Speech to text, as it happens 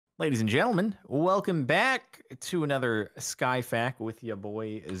Ladies and gentlemen, welcome back to another Skyfac with your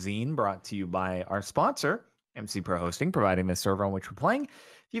boy Zine, brought to you by our sponsor, MC Pro Hosting, providing the server on which we're playing.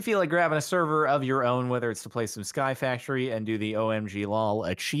 If you feel like grabbing a server of your own, whether it's to play some Sky Factory and do the OMG LOL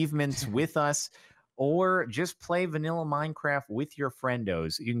achievements with us, or just play vanilla Minecraft with your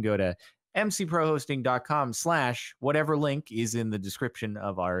friendos, you can go to mcprohosting.com/whatever link is in the description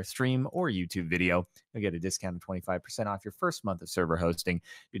of our stream or YouTube video. You'll get a discount of 25% off your first month of server hosting.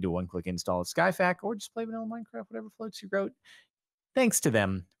 You do a one-click install of Skyfac or just play vanilla Minecraft, whatever floats your boat. Thanks to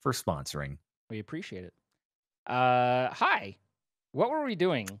them for sponsoring. We appreciate it. Hi. What were we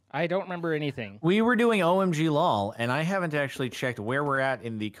doing? I don't remember anything. We were doing OMG LOL, and I haven't actually checked where we're at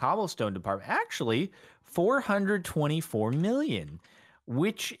in the cobblestone department. Actually, 424 million,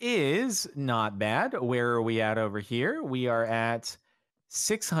 which is not bad. Where are we at over here? We are at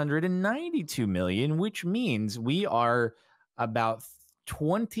 692 million, which means we are about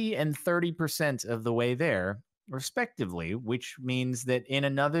 20 and 30% of the way there, respectively, which means that in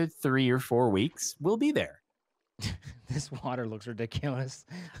another 3 or 4 weeks, we'll be there. This water looks ridiculous.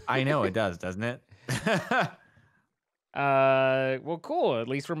 I know it does, doesn't it? Well, cool. At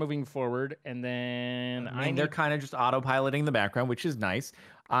least we're moving forward. And then I mean, they're kind of just autopiloting the background, which is nice.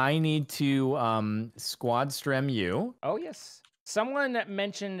 I need to squad strem you. Oh, yes. Someone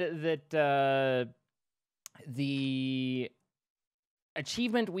mentioned that the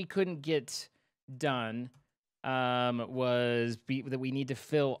achievement we couldn't get done was that we need to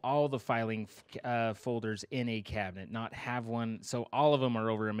fill all the filing folders in a cabinet, not have one. So all of them are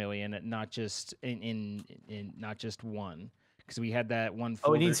over 1 million, not just in not just one. Because we had that one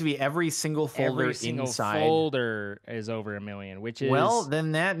folder. Oh, it needs to be every single folder every single inside. Folder is over 1 million, which is well.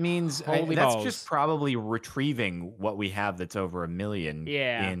 Then that means that's balls. just probably retrieving what we have that's over 1 million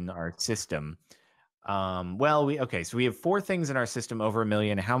in our system. Well, so we have 4 things in our system over 1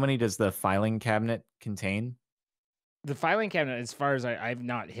 million. How many does the filing cabinet contain? The filing cabinet, as far as I've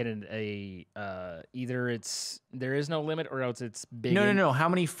not hidden either there is no limit or else it's big. No. How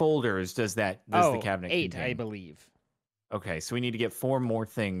many folders does the cabinet 8, contain? I believe. Okay, so we need to get 4 more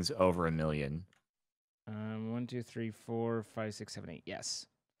things over 1 million. 1, 2, 3, 4, 5, 6, 7, 8. Yes.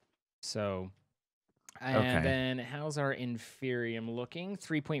 So, and then how's our Inferium looking?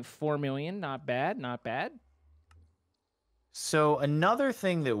 3.4 million. Not bad. Not bad. So another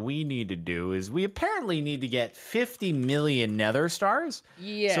thing that we need to do is we apparently need to get 50 million nether stars.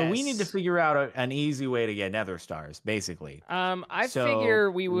 Yes. So we need to figure out an easy way to get nether stars, basically. I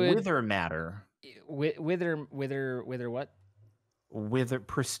figure we would wither matter. Wither what?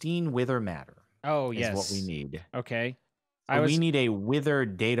 Pristine wither matter. Oh, yes. Is what we need. Okay. So we need a wither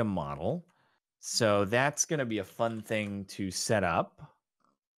data model. So that's going to be a fun thing to set up.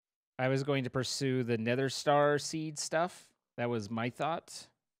 I was going to pursue the nether star seed stuff. That was my thought.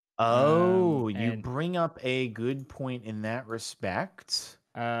 Oh, you bring up a good point in that respect.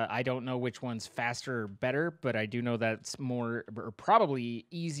 I don't know which one's faster or better, but I do know that's more or probably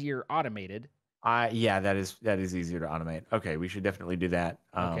easier automated. Yeah, that is easier to automate. Okay, we should definitely do that.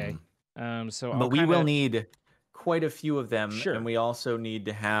 Okay. But we will need quite a few of them, sure. And we also need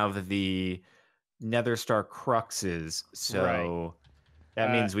to have the nether star cruxes. So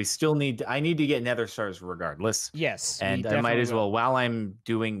that means we still need I need to get nether stars regardless. Yes. And I might as well, while I'm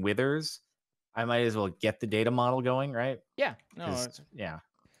doing withers, I might as well get the data model going, right? Yeah. No. Yeah.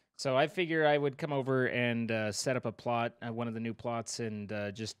 So I figure I would come over and set up a plot, one of the new plots, and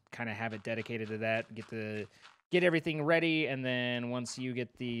just kind of have it dedicated to that. Get everything ready, and then once you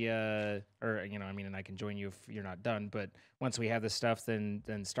get the and I can join you if you're not done. But once we have the stuff, then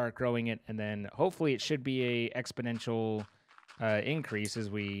start growing it, and then hopefully it should be a exponential increase as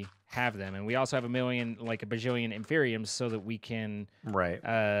we have them. And we also have a bajillion Inferiums so that we can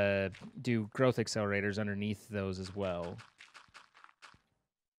do growth accelerators underneath those as well.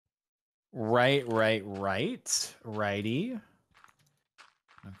 Righty.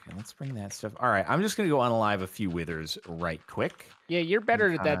 Okay, let's bring that stuff. All right, I'm just gonna go unalive a few withers right quick. Yeah, you're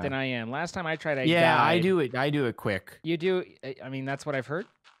better at that than I am. Last time I tried, I died. I do it quick. You do? I mean, that's what I've heard.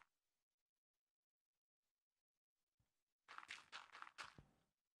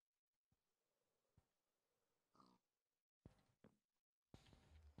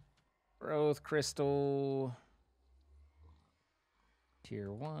 Growth crystal.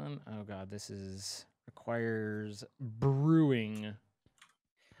 Tier 1. Oh god, this requires brewing.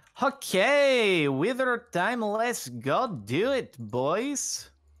 Okay, wither time. Let's go do it, boys.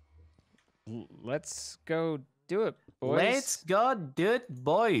 Let's go do it, boys. Let's go do it,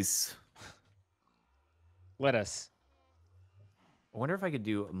 boys. Let us. I wonder if I could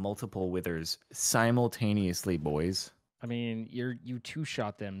do multiple withers simultaneously, boys. I mean, you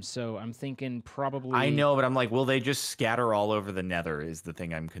two-shot them, so I'm thinking probably. I know, but I'm like, will they just scatter all over the nether is the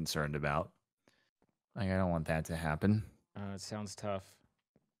thing I'm concerned about. Like, I don't want that to happen. It sounds tough.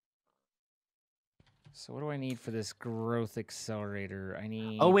 So what do I need for this growth accelerator? I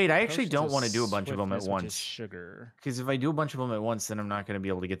need. Oh wait, I actually potions don't want to do a bunch of them at swiftness, which is once. Sugar. Because if I do a bunch of them at once, then I'm not going to be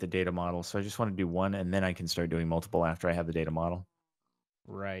able to get the data model. So I just want to do one, and then I can start doing multiple after I have the data model.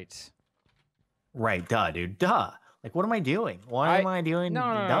 Right. Right, duh, dude, duh. Like, what am I doing? Why am I doing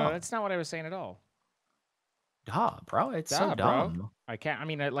No, that's not what I was saying at all. Duh, bro, it's so Bro. dumb. I can't. I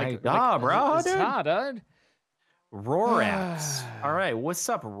mean, like, duh, bro, it's dude. hard, dude. Rorax. All right, what's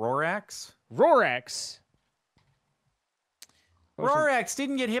up, Rorax? Rorax. Rorax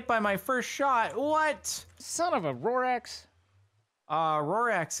didn't get hit by my first shot. What? Son of a Rorax.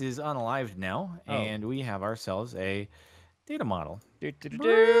 Rorax is unalived now, and we have ourselves a data model.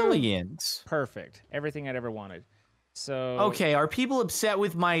 Brilliant. Perfect. Everything I'd ever wanted. So. Okay, are people upset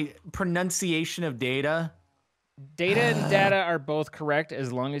with my pronunciation of data? Data and data are both correct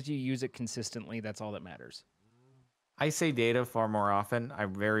as long as you use it consistently. That's all that matters. I say data far more often. I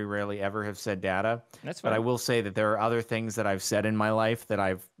very rarely ever have said data. That's fine. But I will say that there are other things that I've said in my life that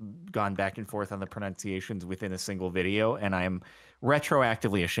I've gone back and forth on the pronunciations within a single video, and I'm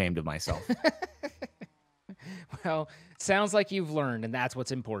retroactively ashamed of myself. Well, sounds like you've learned, and that's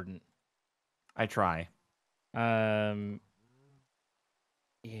what's important. I try. Yeah.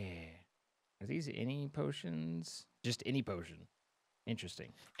 Are these any potions? Just any potion.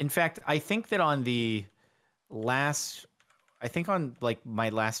 Interesting. In fact, I think that on the last, on like my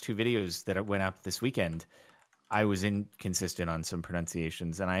last two videos that went up this weekend, I was inconsistent on some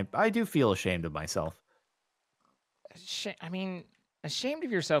pronunciations, and I do feel ashamed of myself. I mean, ashamed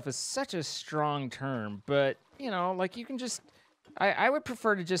of yourself is such a strong term, but you know, like you can just. I would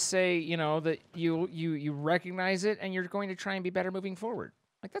prefer to just say, you know, that you recognize it and you're going to try and be better moving forward.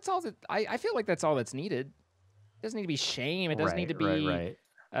 Like that's all that I feel like that's all that's needed. It doesn't need to be shame. It doesn't need to be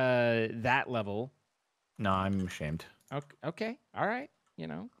that level. No, I'm ashamed. Okay. All right. You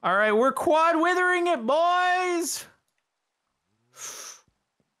know. All right, we're quad withering it, boys.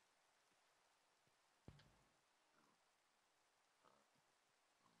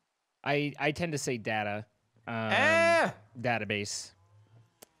 I tend to say data. Database.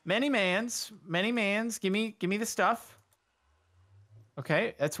 Many mans. Give me the stuff.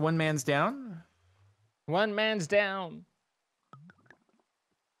 Okay, that's one man's down. One man's down.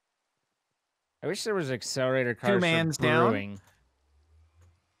 I wish there was an accelerator card. 2 man's for brewing. down.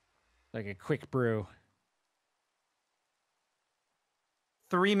 Like a quick brew.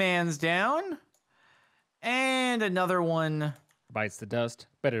 3 man's down. And another one bites the dust.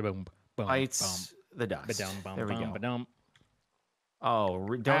 Boom. Bites the dust. There we go. Oh,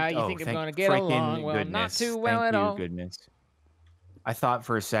 don't. You think I'm going to get along? Well, goodness. not too well at all. Goodness. I thought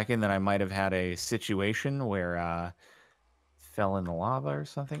for a second that I might have had a situation where fell in the lava or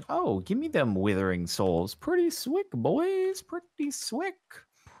something. Oh, give me them withering souls. Pretty swick, boys. Pretty swick.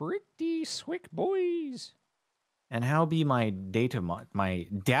 Pretty swick, boys. And how be my data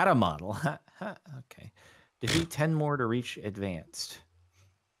model? Okay. Defeat 10 more to reach advanced.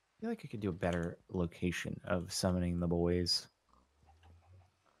 I feel like I could do a better location of summoning the boys.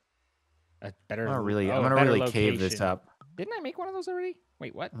 A better. I'm gonna really cave this up. Didn't I make one of those already?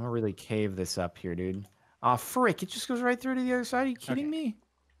 Wait, what? I'm gonna really cave this up here, dude. Oh, frick! It just goes right through to the other side. Are you kidding me?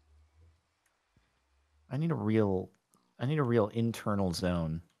 I need a real internal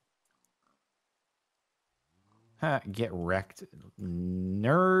zone. Get wrecked,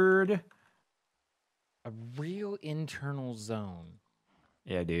 nerd. A real internal zone.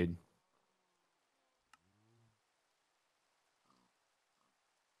 Yeah, dude.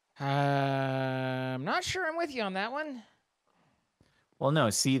 I'm not sure I'm with you on that one. Well, no.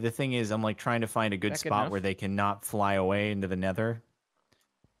 See, the thing is, I'm like trying to find a good spot where they cannot fly away into the nether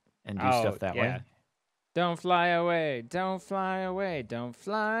and do stuff that way. Don't fly away. Don't fly away. Don't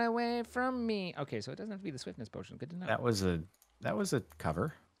fly away from me. Okay, so it doesn't have to be the swiftness potion. Good to know. That was a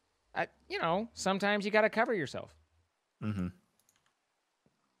cover. You know, sometimes you got to cover yourself. Mm-hmm.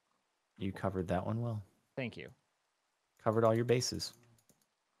 You covered that one well. Thank you. Covered all your bases.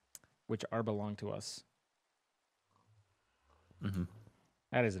 Which belong to us. Mm-hmm.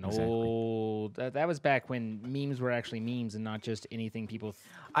 That is an old. That was back when memes were actually memes and not just anything people.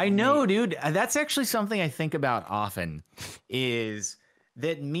 I know, dude. That's actually something I think about often. Is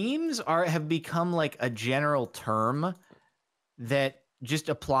that memes have become like a general term that just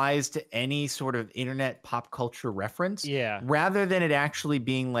applies to any sort of internet pop culture reference. Yeah. Rather than it actually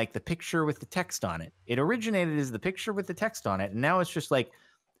being like the picture with the text on it. It originated as the picture with the text on it, and now it's just like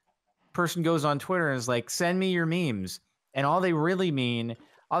person goes on Twitter and is like, "Send me your memes." And all they really mean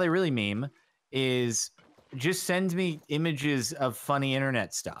is just send me images of funny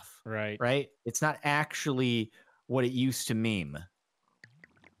internet stuff. Right. Right? It's not actually what it used to meme.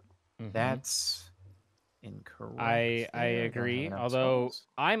 That's incorrect. I there. Don't have agree. enough Although skulls.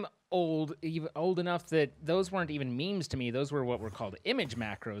 I'm old enough that those weren't even memes to me. Those were what were called image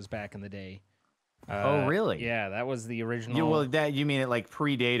macros back in the day. Oh, really? Yeah, that was the original. You mean it like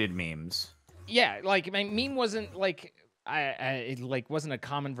predated memes? Yeah, like meme wasn't like it like wasn't a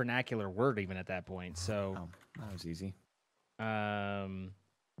common vernacular word even at that point. So that was easy.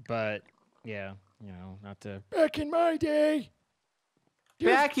 But yeah, not to back in my day.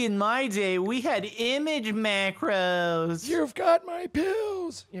 Back in my day, we had image macros. You've got my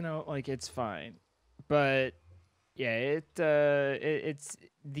pills. Like it's fine. But yeah, it's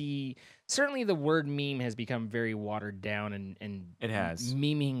certainly the word meme has become very watered down and it has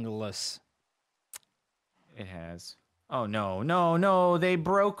meaningless. It has. Oh no, they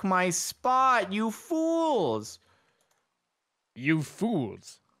broke my spot, you fools. You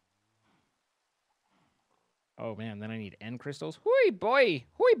fools. Oh man, then I need end crystals. Hoi boy.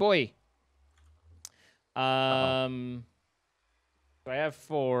 So I have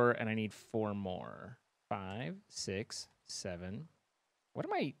 4 and I need 4 more. 5, 6, 7. What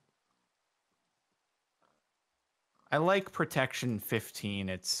am I? I like protection 15.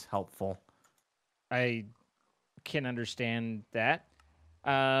 It's helpful. I can understand that.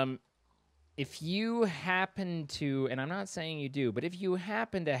 If you happen to, and I'm not saying you do, but if you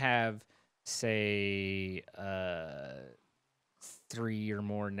happen to have, say, 3 or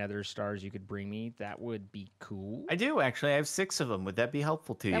more nether stars you could bring me, that would be cool. I do actually. I have 6 of them. Would that be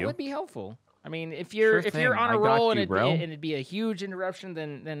helpful to you? That would be helpful. I mean, if you're on a roll and it'd be a huge interruption,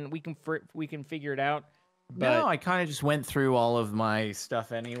 then we can figure it out. But... No, I kind of just went through all of my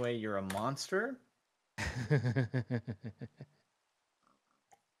stuff anyway. You're a monster.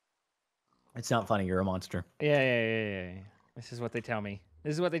 It's not funny. You're a monster. Yeah. This is what they tell me.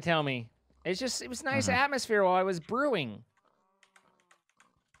 It was nice atmosphere while I was brewing.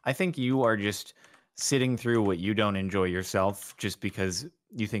 I think you are just sitting through what you don't enjoy yourself just because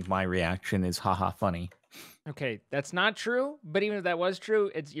you think my reaction is haha funny. Okay, that's not true, but even if that was true,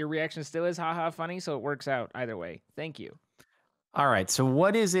 your reaction still is haha funny, so it works out either way. Thank you. All right, so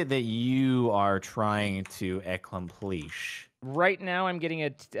what is it that you are trying to accomplish? Right now, I'm getting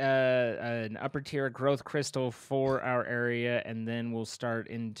an upper tier growth crystal for our area, and then we'll start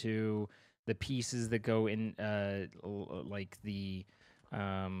into the pieces that go in, like the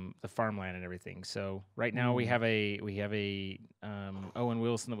farmland and everything. So right now we have a Owen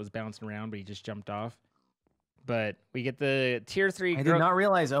Wilson that was bouncing around, but he just jumped off. But we get the tier 3. I did not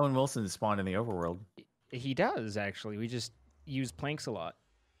realize Owen Wilson spawned in the overworld. He does actually. We just use planks a lot.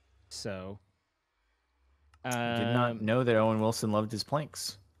 So I did not know that Owen Wilson loved his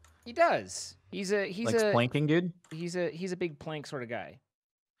planks. He does. He's likes planking, dude. He's a big plank sort of guy.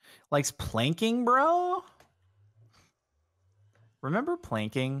 Likes planking, bro? Remember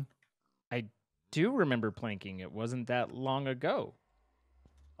planking? I do remember planking. It wasn't that long ago.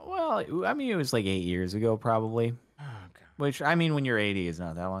 Well, I mean, it was like 8 years ago, probably. Oh, God. Which, I mean, when you're 80 is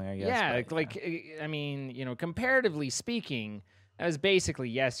not that long, I guess. Yeah, I mean, comparatively speaking, that was basically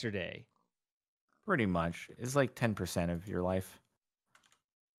yesterday. Pretty much. It's like 10% of your life.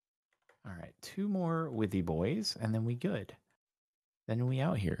 All right, 2 more withy boys, and then we good. Then we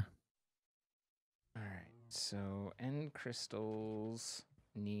out here. All right, so end crystals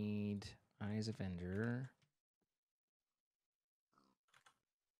need Eyes of Ender.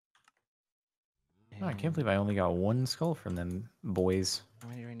 Oh, I can't believe I only got 1 skull from them boys. How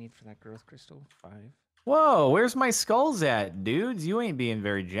many do I need for that growth crystal? 5. Whoa, where's my skulls at, dudes? You ain't being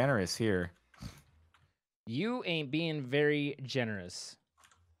very generous here. You ain't being very generous.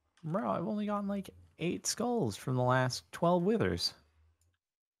 Bro, I've only gotten like 8 skulls from the last 12 withers.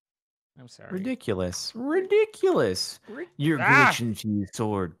 I'm sorry. Ridiculous. Your glitch-infused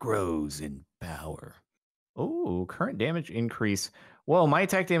sword grows in power. Oh, current damage increase. Whoa, my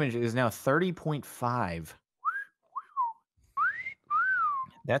attack damage is now 30.5.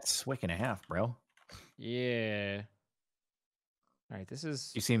 That's Swick and a half, bro. Yeah. All right, this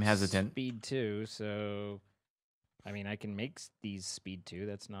is... You seem hesitant. Speed 2, so... I mean, I can make these speed 2.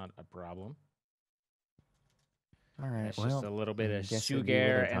 That's not a problem. All right, that's just a little bit of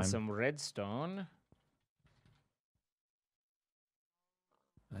sugar and some redstone.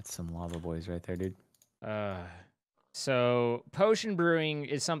 That's some lava boys right there, dude. So potion brewing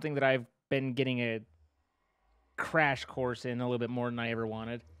is something that I've been getting a crash course in a little bit more than I ever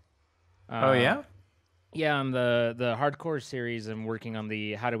wanted. Oh yeah? Yeah, on the hardcore series, I'm working on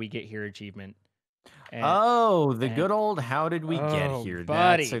the How Do We Get Here achievement. Oh, the and good old how did we get oh, here?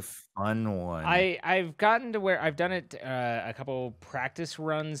 That's a buddy. fun one. I've gotten to where I've done it a couple practice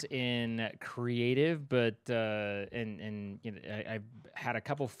runs in creative, but and you know I've had a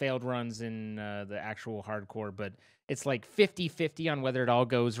couple failed runs in the actual hardcore, but it's like 50-50 on whether it all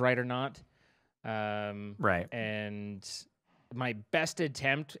goes right or not. Right. And my best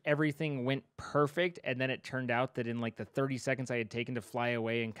attempt, everything went perfect, and then it turned out that in like the 30 seconds I had taken to fly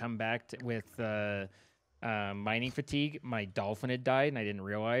away and come back with mining fatigue, my dolphin had died, and I didn't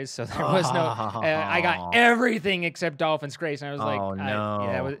realize. So there was no. I got everything except Dolphin's Grace, and I was like, Oh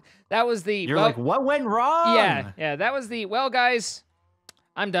yeah, no. that was the. You're well, like, what went yeah, wrong? yeah, that was the. Well, guys,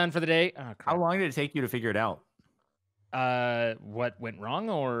 I'm done for the day. Oh How crap. long did it take you to figure it out? What went wrong,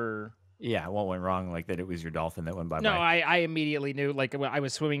 or? Yeah, what went wrong? Like that it was your dolphin that went bye No, bye. I immediately knew. Like when I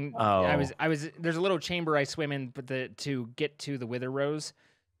was swimming, Oh. I was. There's a little chamber I swim in, but to get to the Wither Rose,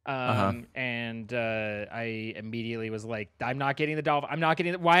 Uh-huh. and I immediately was like, I'm not getting the dolphin. I'm not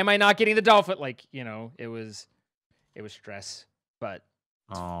getting. Why am I not getting the dolphin? Like it was stress. But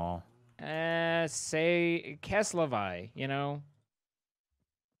Oh. say Keslavai,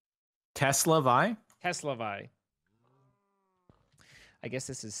 Tesla Vi? Keslavai. I guess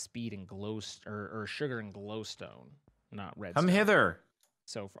this is speed and or sugar and glowstone, not redstone. Come hither.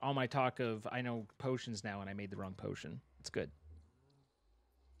 So for all my talk of I know potions now and I made the wrong potion, it's good.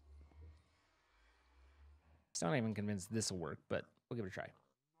 Still not even convinced this will work, but we'll give it a try.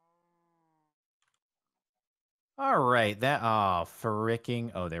 All right. That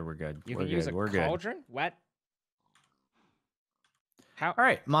fricking. Oh, there we're good. You We're can good. use a We're good. cauldron? What? How? All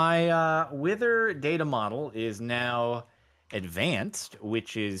right. My Wither data model is now advanced,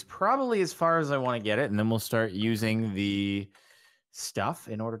 which is probably as far as I want to get it, and then we'll start using the stuff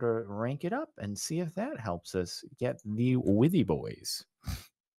in order to rank it up and see if that helps us get the Withy boys.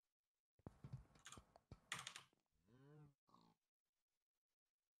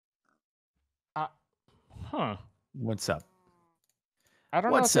 Huh. What's up? I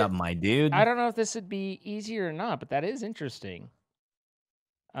don't What's know up, my dude? I don't know if this would be easier or not, but that is interesting.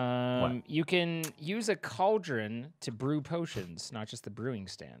 What? You can use a cauldron to brew potions, not just the brewing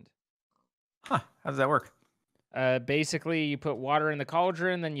stand. Huh? How does that work? Basically, you put water in the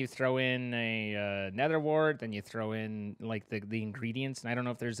cauldron, then you throw in a nether wart, then you throw in like the ingredients. And I don't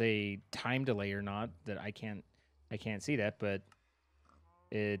know if there's a time delay or not. That I can't see that, but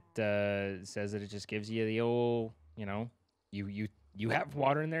it says that it just gives you the old, you have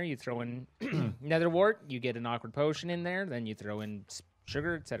water in there, you throw in nether wart, you get an awkward potion in there, then you throw in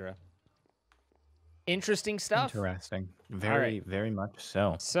sugar, etc. Interesting stuff. Interesting. Very, very much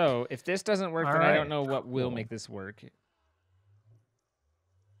so. So if this doesn't work, then I don't know what will make this work.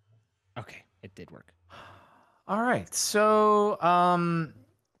 Okay, it did work. All right. So,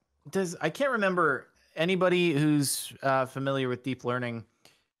 I can't remember anybody who's familiar with deep learning.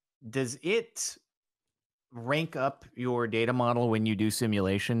 Does it rank up your data model when you do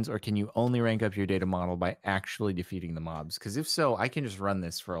simulations, or can you only rank up your data model by actually defeating the mobs? Because if so, I can just run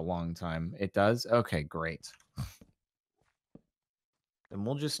this for a long time. It does? Okay, great. Then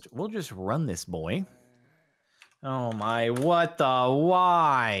we'll just run this boy. Oh my, what the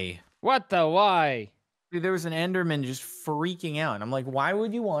why? What the why? Dude, there was an Enderman just freaking out. And I'm like, why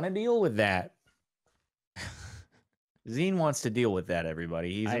would you want to deal with that? Zine wants to deal with that,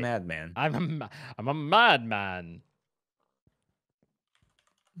 everybody. He's a madman. I'm a madman.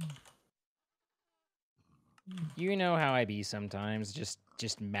 You know how I be sometimes, just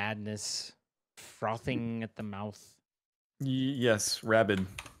madness, frothing at the mouth. Yes, rabid.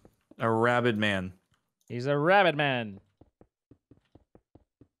 A rabid man. He's a rabid man.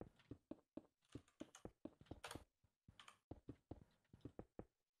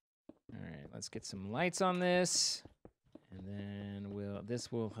 All right, let's get some lights on this. And then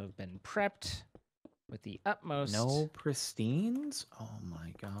this will have been prepped with the utmost. No pristines? Oh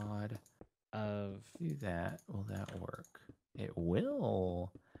my god. Of do that. Will that work? It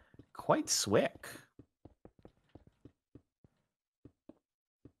will. Quite swick.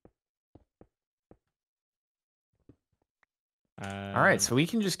 All right, so we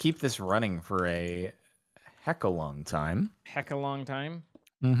can just keep this running for a heck a long time. Heck a long time.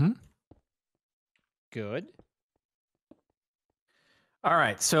 Mm-hmm. Good. All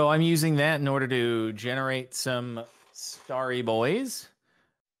right, so I'm using that in order to generate some starry boys.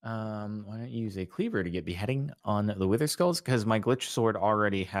 Why don't you use a cleaver to get beheading on the Wither Skulls? Because my glitch sword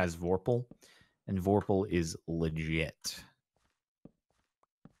already has Vorpal, and Vorpal is legit.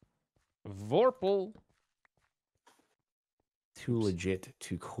 Vorpal. Too legit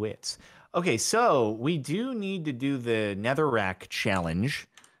to quit. Okay, so we do need to do the Netherrack challenge.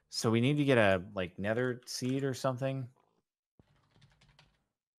 So we need to get a like nether seed or something.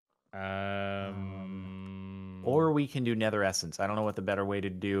 Or we can do nether essence. I don't know what the better way to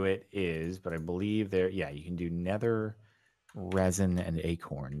do it is, but I believe there. Yeah, you can do nether resin and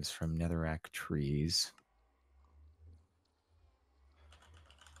acorns from netherrack trees.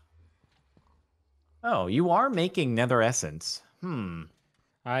 Oh, you are making nether essence.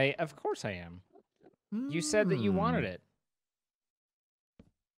 Of course I am. You said that you wanted it.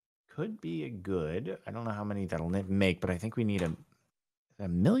 Could be a good. I don't know how many that'll make, but I think we need a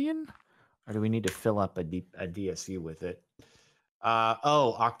million, or do we need to fill up a DSU with it?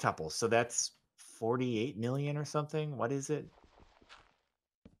 Oh, octuple. So that's 48 million or something. What is it?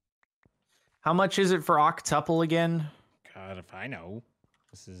 How much is it for octuple again? God, if I know.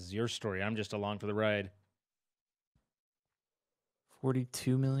 This is your story. I'm just along for the ride.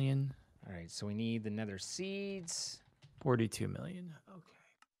 42 million. All right, so we need the nether seeds. 42 million. Okay.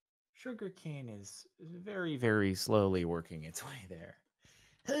 Sugarcane is very, very slowly working its way there.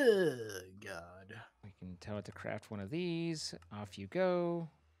 Oh, God. We can tell it to craft one of these. Off you go.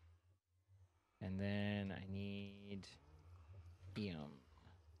 And then I need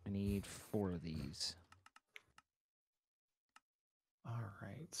I need 4 of these. All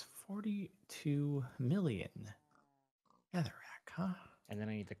right, 42 million. Netherrack, huh? And then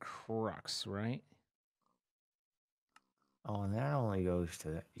I need the crux, right? Oh, and that only goes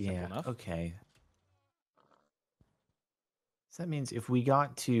to Simple enough. Okay. So that means if we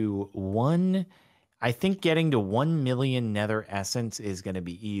got to 1, I think getting to 1 million nether essence is going to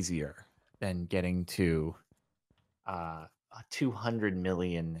be easier than getting to 200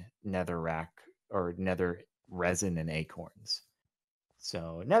 million netherrack or nether resin and acorns.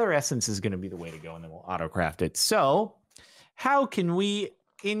 So nether essence is going to be the way to go, and then we'll auto craft it. So how can we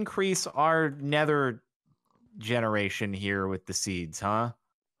increase our nether generation here with the seeds, huh?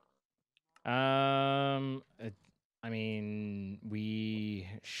 I mean, we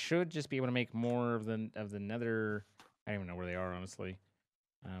should just be able to make more of the nether. I don't even know where they are, honestly.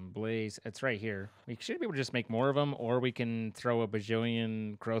 Blaze, it's right here. We should be able to just make more of them, or we can throw a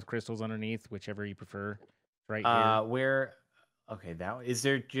bajillion growth crystals underneath, whichever you prefer. Right here. Where? Okay, is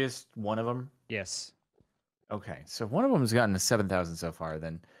there just one of them? Yes. Okay, so if one of them's gotten to 7,000 so far,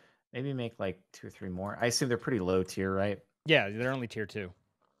 then maybe make like 2 or 3 more. I assume they're pretty low tier, right? Yeah, they're only tier 2.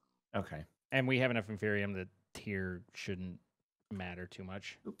 Okay. And we have enough Inferium that tier shouldn't matter too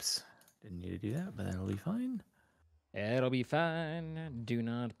much. Oops. Didn't need to do that, but that'll be fine. It'll be fine. Do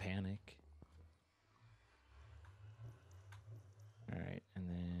not panic. All right, and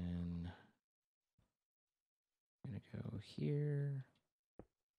then I'm going to go here.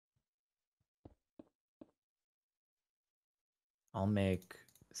 I'll make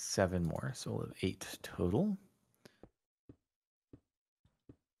 7 more, so we'll have 8 total.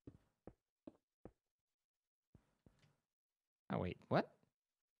 Oh, wait, what?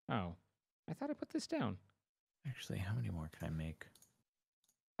 Oh, I thought I put this down. Actually, how many more can I make?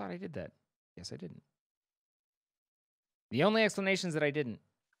 I thought I did that. Yes, I didn't. The only explanation is that I didn't.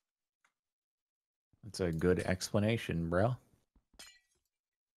 That's a good explanation, bro.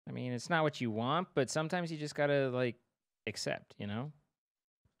 I mean, it's not what you want, but sometimes you just gotta, like, accept, you know?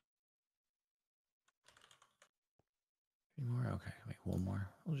 3 more? Okay, make 1 more.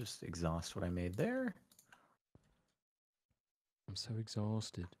 We'll just exhaust what I made there. I'm so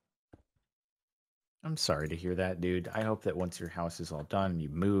exhausted. I'm sorry to hear that, dude. I hope that once your house is all done and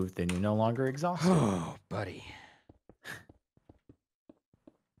you've moved, then you're no longer exhausted. Oh, buddy.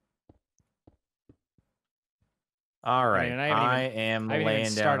 All right, I am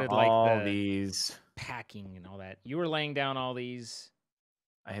laying down all these. Packing and all that. You were laying down all these.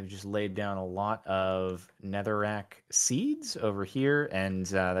 I have just laid down a lot of netherrack seeds over here, and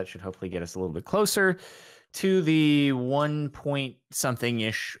that should hopefully get us a little bit closer to the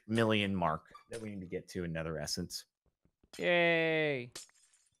 1-point-something-ish million mark that we need to get to in nether essence. Yay!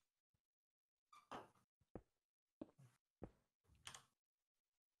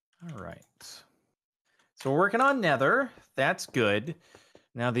 All right. So we're working on nether. That's good.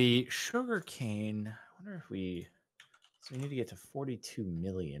 Now the sugar cane, I wonder if so we need to get to 42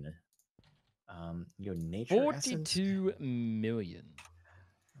 million. Nature 42 million.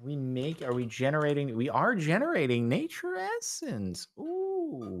 Are we generating? We are generating nature essence.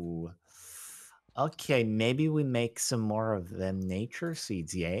 Ooh. Okay, maybe we make some more of them nature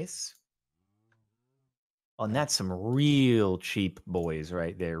seeds, yes? Oh, and that's some real cheap boys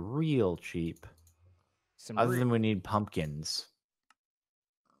right there. Real cheap. Other than we need pumpkins.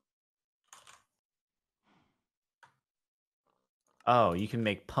 Oh, you can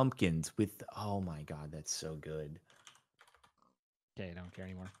make pumpkins with... Oh my god, that's so good. Okay, I don't care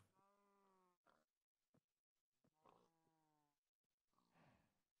anymore.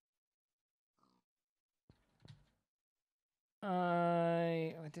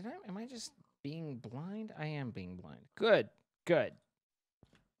 just being blind? I am being blind. Good. Good.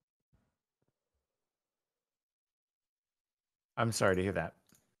 I'm sorry to hear that.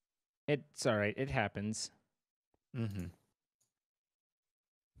 It's all right. It happens. Mm-hmm.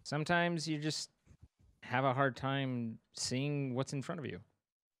 Sometimes you just have a hard time seeing what's in front of you.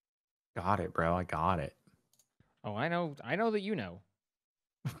 Got it, bro. I got it. Oh, I know. I know that you know.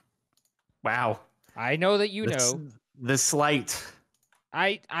 Wow. I know that you know. The slight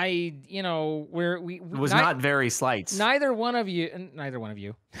you know, we was not very slight. Neither one of you. Neither one of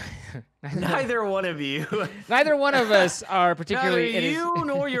you. Neither one of you. Neither one of us are particularly. Neither you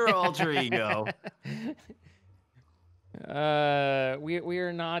nor your alter ego. We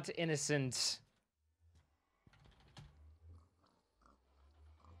are not innocent.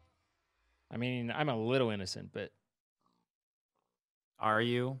 I mean, I'm a little innocent, but Are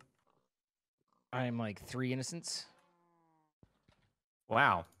you? I'm like 3 innocents.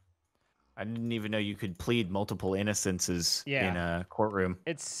 Wow. I didn't even know you could plead multiple innocences in a courtroom.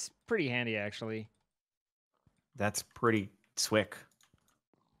 It's pretty handy, actually. That's pretty swick.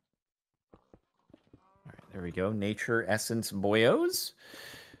 All right, there we go. Nature Essence Boyos.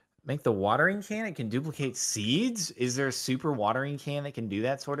 Make the watering can. It can duplicate seeds. Is there a super watering can that can do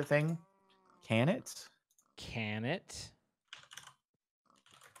that sort of thing? Can it? Can it?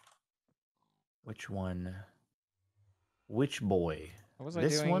 Which one? Which boy? What was I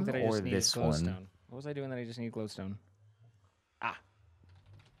This doing one that I or just needed this glowstone? one? What was I doing that I just need glowstone? Ah.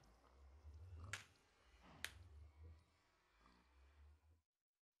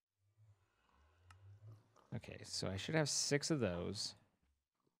 Okay, so I should have 6 of those.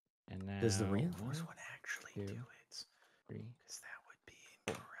 And now Does the reinforced one actually do it? 3. Because that would be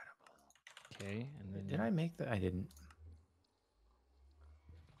incredible. Okay, and then Did I make that? I didn't.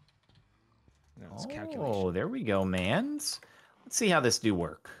 no, it's calculation. Oh, there we go, mans. Let's see how this do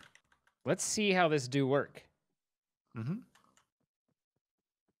work. Let's see how this do work. Mm-hmm.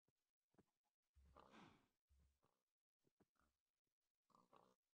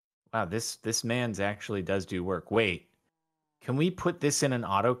 Wow, this man's actually does do work. Wait, can we put this in an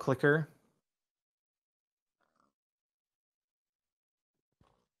auto clicker?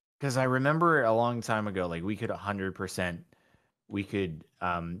 Because I remember a long time ago, like we could 100%, we could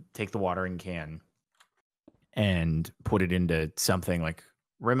take the watering can and put it into something like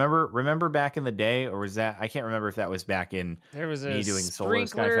remember back in the day, or was that I can't remember if that was back in There was me a doing Solo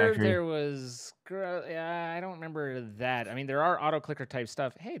Sky sprinkler. Factory. There was I don't remember that. I mean, there are auto clicker type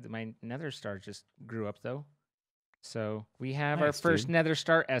stuff. Hey, my Nether Star just grew up though, so we have our Nice, first dude. Nether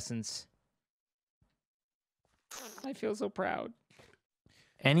Star essence. I feel so proud.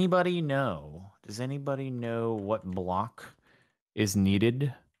 Anybody know? Does anybody know what block is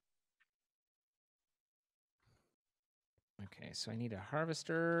needed? Okay, so I need a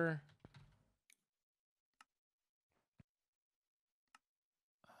harvester.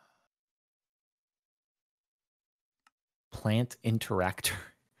 Plant interactor.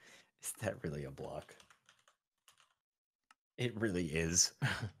 Is that really a block? It really is.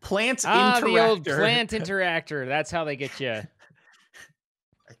 Plant interactor. The old plant interactor. That's how they get you.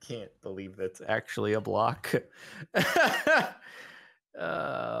 I can't believe that's actually a block.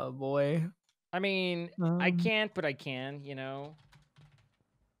 Boy. I mean, I can't, but I can, you know.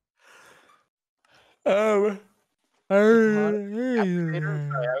 Sorry, I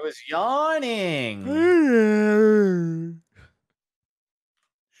was yawning.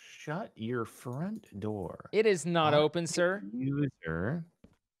 Shut your front door. It is not open, sir. User.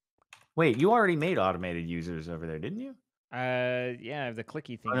 Wait, you already made automated users over there, didn't you? Yeah, the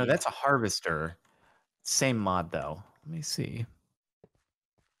clicky thing. Oh no, that's a harvester. Same mod though. Let me see.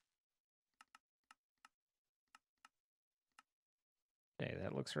 Okay,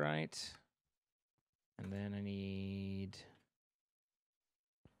 that looks right. And then I need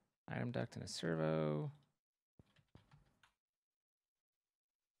item duct and a servo.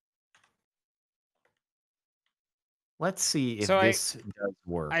 Let's see if this does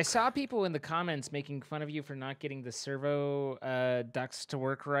work. I saw people in the comments making fun of you for not getting the servo ducts to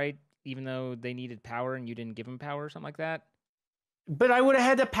work right, even though they needed power and you didn't give them power or something like that. But I would have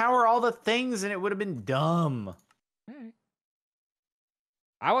had to power all the things and it would have been dumb. All right.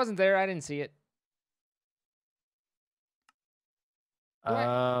 I wasn't there. I didn't see it.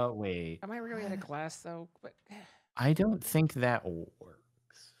 Wait. Am I really out of glass though? But I don't think that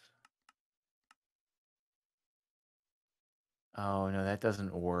works. Oh no, that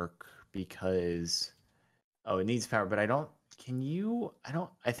doesn't work because it needs power, but I don't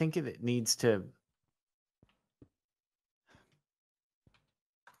I think it needs to.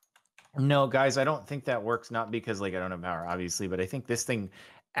 No, guys, I don't think that works, not because like I don't have power, obviously, but I think this thing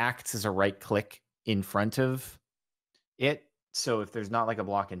acts as a right click in front of it. So if there's not like a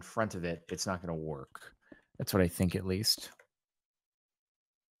block in front of it, it's not going to work. That's what I think, at least.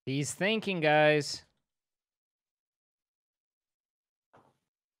 He's thinking, guys.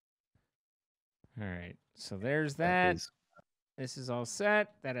 All right. So there's that. This is all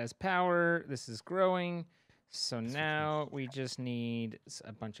set. That has power. This is growing. So now we just need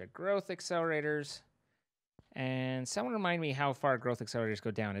a bunch of growth accelerators. And someone remind me how far growth accelerators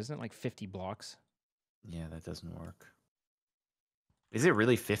go down. Isn't it like 50 blocks? Yeah, that doesn't work. Is it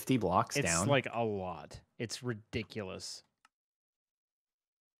really 50 blocks down? It's like a lot. It's ridiculous.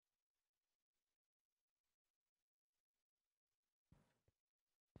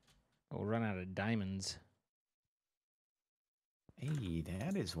 We'll run out of diamonds. Hey,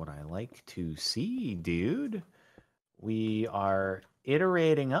 that is what I like to see, dude. We are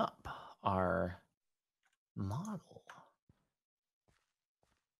iterating up our model.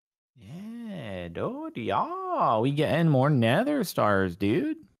 Yeah, dude. Yeah, we getting more nether stars,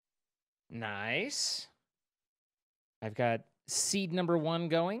 dude. Nice. I've got seed number 1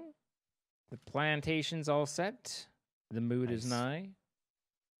 going. The plantation's all set. The mood is nigh.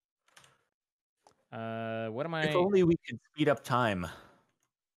 What am I? If only we could speed up time.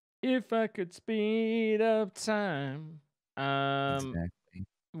 If I could speed up time. Exactly.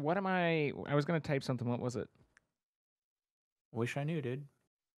 What am I? I was gonna type something. What was it? Wish I knew, dude.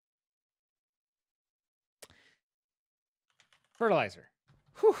 Fertilizer.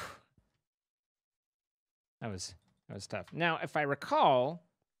 Whew. That was tough. Now, if I recall,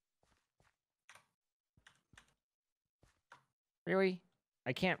 really,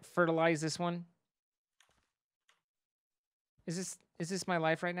 I can't fertilize this one. Is this my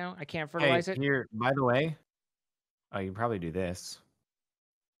life right now? I can't fertilize it. Here, by the way, you can probably do this.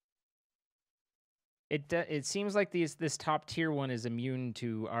 It seems like this top tier one is immune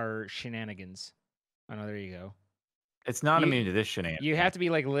to our shenanigans. Oh no, there you go. It's not immune to this shenanigans. You have to be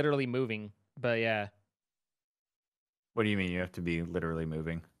like literally moving, but yeah. What do you mean you have to be literally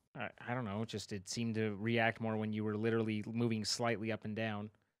moving? I don't know. Just it seemed to react more when you were literally moving slightly up and down.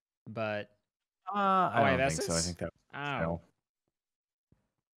 But I don't think so. I think that was ow.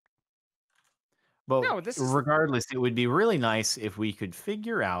 But no, regardless, it would be really nice if we could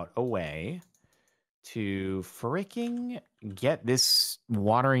figure out a way to freaking get this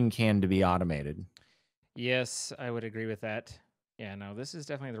watering can to be automated. Yes, I would agree with that. Yeah, no, this is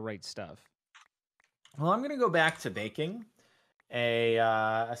definitely the right stuff. Well, I'm going to go back to baking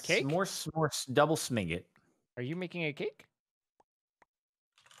a cake? More double smigget. Are you making a cake?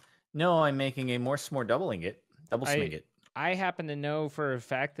 No, I'm making a more s'more double ingot. Double smigget. I happen to know for a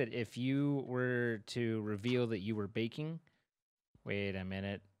fact that if you were to reveal that you were baking... Wait a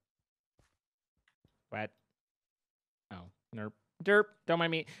minute. What? Oh, nerp. Derp, don't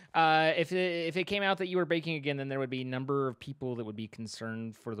mind me. If it came out that you were baking again, then there would be a number of people that would be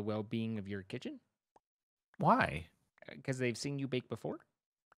concerned for the well-being of your kitchen. Why? Because they've seen you bake before.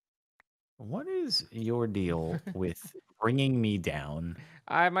 What is your deal with bringing me down?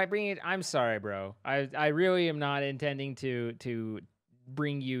 I might bring it. I'm sorry, bro. I really am not intending to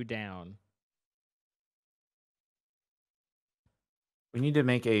bring you down. We need to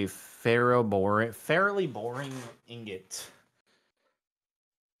make a fairly boring ingot.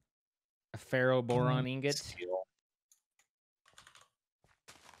 A ferroboron ingot.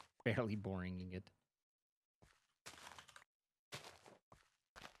 Fairly boring ingot.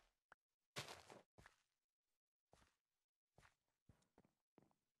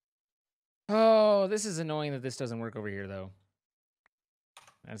 Oh, this is annoying that this doesn't work over here, though.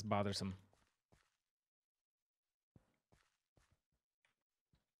 That's bothersome.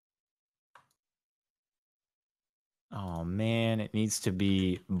 Oh, man. It needs to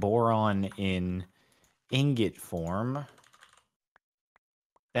be boron in ingot form.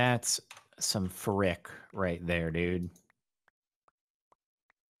 That's some frick right there, dude.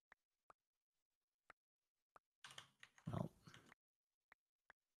 Well.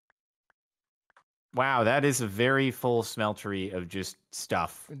 Wow, that is a very full smeltery of just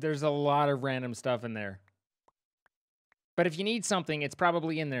stuff. There's a lot of random stuff in there. But if you need something, it's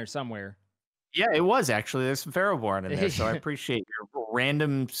probably in there somewhere. Yeah, it was actually. There's some ferroboron in there, so I appreciate your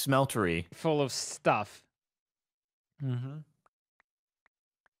random smeltery. Full of stuff. Mm-hmm.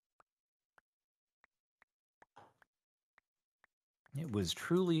 It was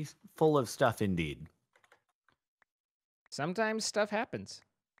truly full of stuff indeed. Sometimes stuff happens,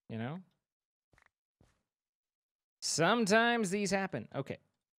 you know? Sometimes these happen. Okay.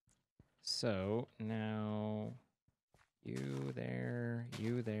 So now you there,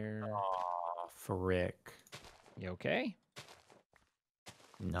 you there. Aw, frick. You okay?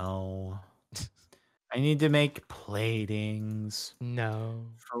 No. I need to make platings. No.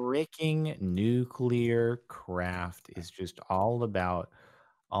 Freaking nuclear craft is just all about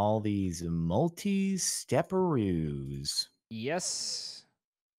all these multi-stepperoos. Yes.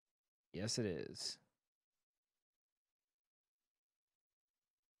 Yes, it is.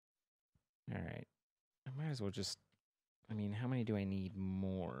 All right. I might as well just. I mean, how many do I need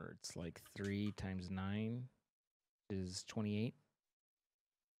more? It's like 3 times 9 is 28.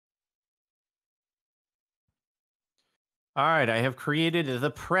 All right, I have created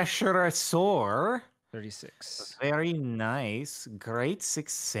the pressurizor. 36. Very nice. Great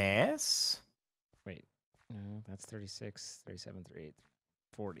success. Wait. No, that's 36, 37, 38,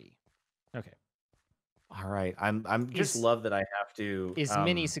 40. Okay. All right. I'm just Is love that I have to is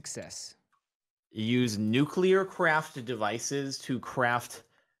mini success. use nuclear craft devices to craft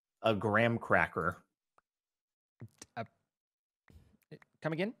a graham cracker.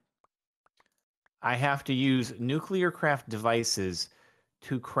 Come again? I have to use nuclear craft devices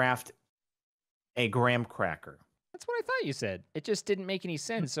to craft a graham cracker. That's what I thought you said. It just didn't make any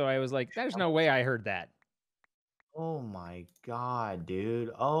sense, so I was like, there's no way I heard that. Oh my god, dude.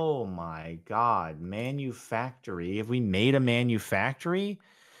 Oh my god. Manufactory. Have we made a manufactory?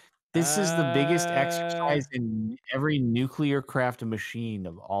 This is the biggest exercise in every nuclear craft machine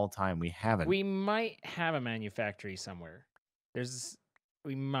of all time. We haven't. We might have a manufactory somewhere.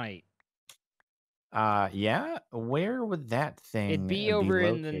 We might. Yeah. Where would that thing It'd be be over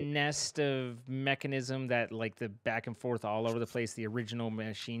in the located? nest of mechanism that like the back and forth all over the place, the original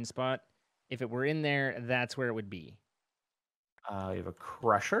machine spot. If it were in there, that's where it would be. We have a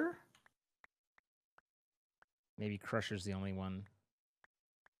crusher. Maybe Crusher's the only one.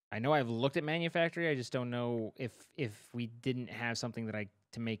 I know I've looked at manufactory. I just don't know if we didn't have something that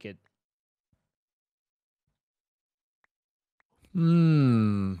to make it.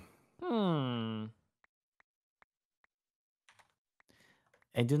 Hmm.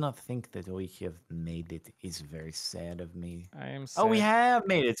 I do not think that we have made it. Is very sad of me. I am sad. Oh, we have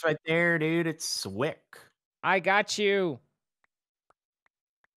made it. It's right there, dude. It's Swick. I got you.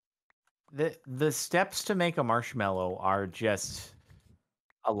 The steps to make a marshmallow are just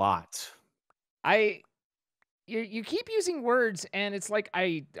a lot. You keep using words, and it's like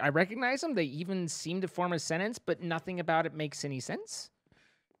I recognize them. They even seem to form a sentence, but nothing about it makes any sense.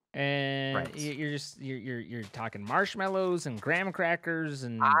 And Right. you're talking marshmallows and graham crackers,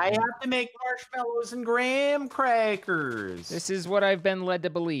 and I have to make marshmallows and graham crackers. this is what I've been led to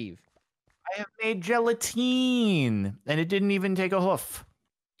believe. I have made gelatine, and it didn't even take a hoof.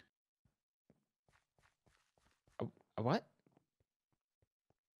 A what?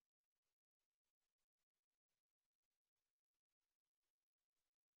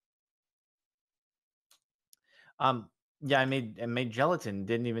 Yeah, I made gelatin.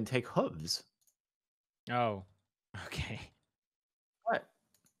 Didn't even take hooves. Oh, okay. What?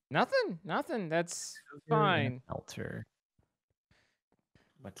 Nothing. That's fine. Melter.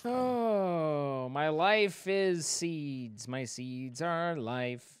 What's Oh, my life is seeds. My seeds are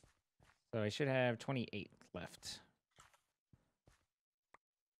life. So I should have 28 left.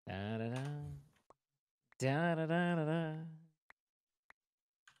 Da da da. Da da da da da.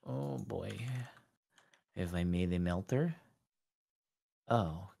 Oh boy. Have I made a melter?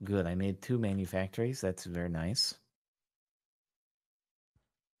 Oh, good. I made 2 manufactories. That's very nice.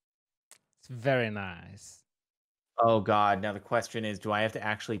 It's very nice. Oh god. Now the question is, do I have to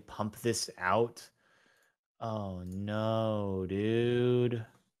actually pump this out? Oh no, dude.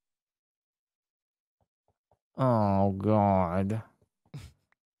 Oh god.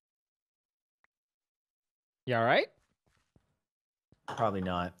 You all right? Probably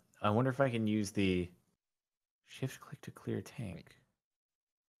not. I wonder if I can use the shift click to clear tank.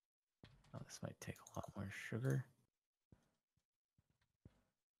 Oh, this might take a lot more sugar.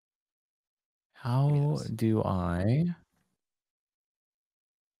 How do I?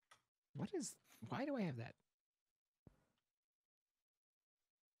 Why do I have that?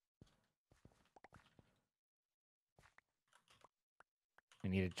 I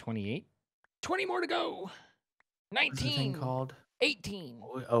needed 28. 20 more to go. 19. What's the thing called? 18.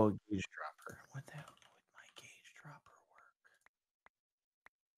 Oh, gauge dropper. What the hell would my gauge dropper work?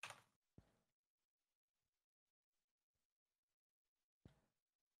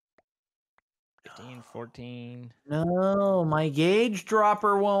 15, 14. No, my gauge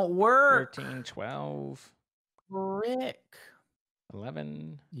dropper won't work. 13, 12. Frick.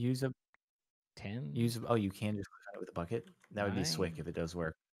 11. Use a 10. Oh, you can just click on it with a bucket. That would be swick if it does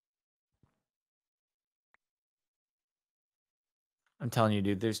work. I'm telling you,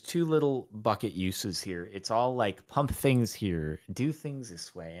 dude, there's two little bucket uses here. It's all like pump things here, do things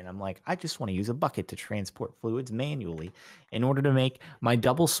this way. And I'm like, I just want to use a bucket to transport fluids manually in order to make my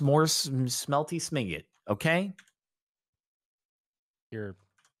double s'mores smelty smiget. Okay? Your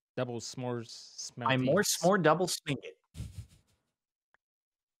double s'mores My smelty. more s'more double smiget.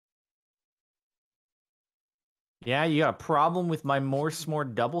 Yeah, you got a problem with my more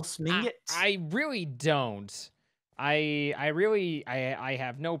s'more double smiget? I really don't. I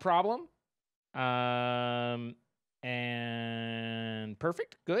have no problem. And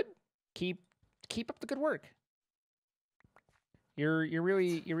perfect, good. Keep up the good work. You're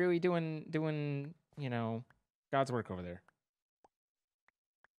really doing God's work over there.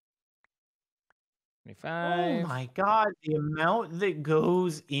 25. Oh my god, the amount that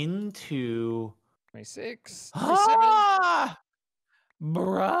goes into 26. 27. Ah!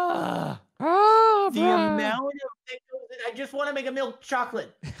 Bruh. Oh, The amount of I just want to make a milk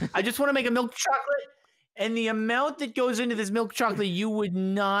chocolate. I just want to make a milk chocolate. And the amount that goes into this milk chocolate, you would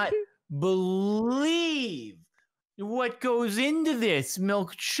not believe what goes into this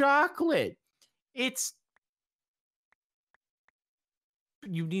milk chocolate. You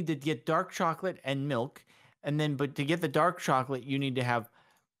need to get dark chocolate and milk. And then, but to get the dark chocolate, you need to have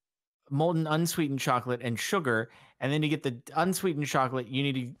molten unsweetened chocolate and sugar. And then to get the unsweetened chocolate, you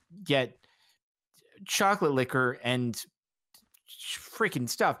need to get chocolate liquor and freaking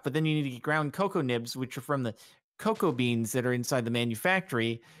stuff. But then you need to get ground cocoa nibs, which are from the cocoa beans that are inside the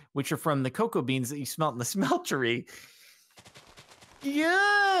manufactory, which are from the cocoa beans that you smelt in the smeltery.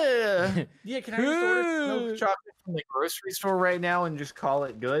 Yeah. Yeah, can I just order milk chocolate from the grocery store right now and just call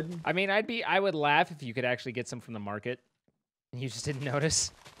it good? I mean, I would laugh if you could actually get some from the market and you just didn't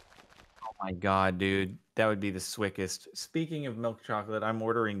notice. Oh my god, dude. That would be the swickest. Speaking of milk chocolate, I'm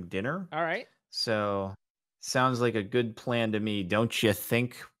ordering dinner. All right. So, sounds like a good plan to me, don't you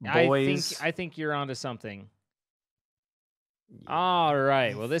think, boys? I think you're onto something. Yeah. All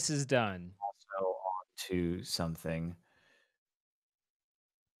right. Well, this is done. Also onto something.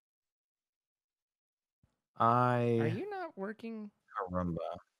 Are you not working? Caramba.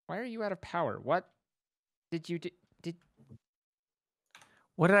 Why are you out of power? What did you do?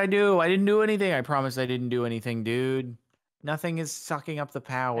 What did I do? I didn't do anything. I promise I didn't do anything, dude. Nothing is sucking up the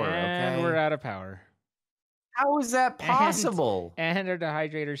power, and okay? We're out of power. How is that possible? And our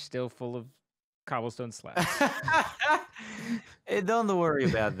dehydrator's still full of cobblestone slabs. Hey, don't worry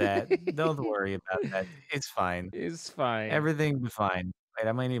about that. Don't worry about that. It's fine. It's fine. Everything will be fine. Wait,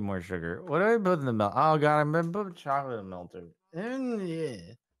 I might need more sugar. What do I put in the milk? Oh god, I'm gonna put chocolate in the melter.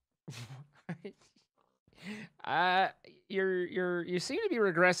 You seem to be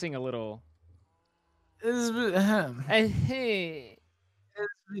regressing a little. It's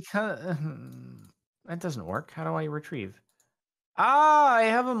because that doesn't work. How do I retrieve? Ah, I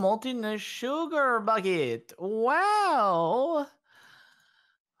have a molten sugar bucket. Wow.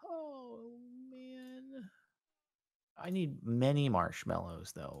 Oh man. I need many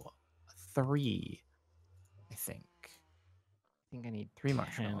marshmallows though. 3, I think. I think I need 3 10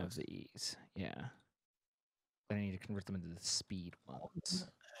 marshmallows. of these. Yeah. But I need to convert them into the speed ones.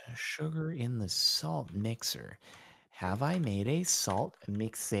 Sugar in the salt mixer. Have I made a salt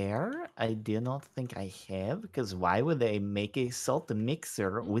mixer? I do not think I have, because why would they make a salt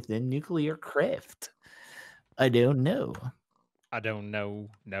mixer with a nuclear craft? I don't know. I don't know.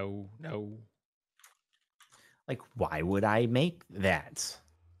 No. Like, why would I make that?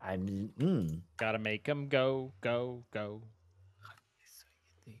 Gotta make them go. So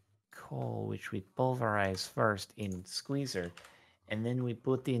we get the coal, which we pulverize first in squeezer, and then we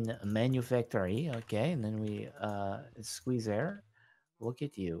put in manufactory, okay, and then we squeeze air. Look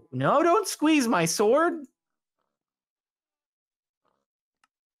at you. No, don't squeeze my sword.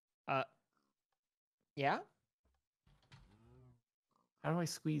 Yeah? How do I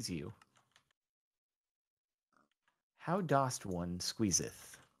squeeze you? How dost one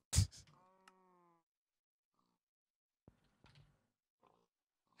squeezeth?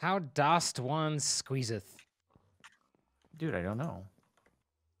 How dost one squeezeth? Dude, I don't know.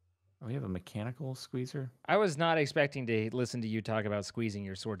 Oh, we have a mechanical squeezer? I was not expecting to listen to you talk about squeezing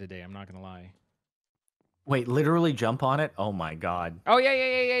your sword today, I'm not gonna lie. Wait, literally jump on it? Oh my god. Oh,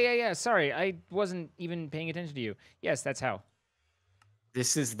 yeah. Sorry, I wasn't even paying attention to you. Yes, that's how.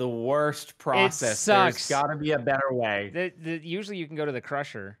 This is the worst process. It sucks. There's gotta be a better way. Usually you can go to the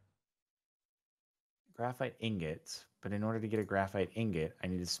crusher. Graphite ingots. But in order to get a graphite ingot, I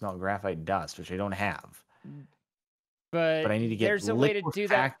need to smelt graphite dust, which I don't have. But I need to get there's a way to do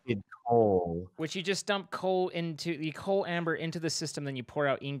that. Coal. Which you just dump coal into the coal amber into the system, then you pour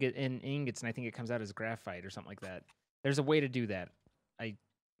out ingots, and I think it comes out as graphite or something like that. There's a way to do that. I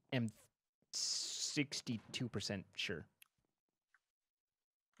am 62% sure.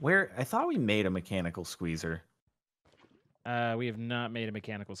 Where I thought we made a mechanical squeezer. We have not made a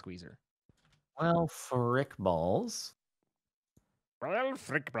mechanical squeezer. Well, frick balls. Well,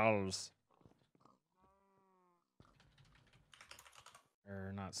 frick balls.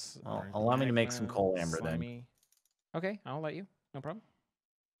 Or not. Well, Or allow me to make some magma, coal amber slimy. Okay, I'll let you. No problem.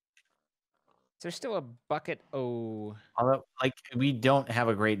 Is there still a bucket? Oh. Although, like, we don't have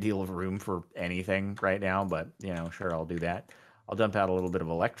a great deal of room for anything right now, but, you know, sure, I'll do that. I'll dump out a little bit of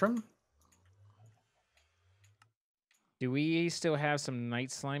electrum. Do we still have some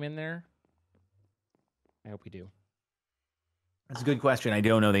night slime in there? I hope we do. That's a good question. I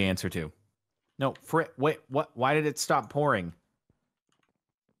don't know the answer to. No, wait, what? Why did it stop pouring?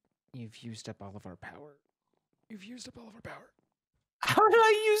 You've used up all of our power. You've used up all of our power. How did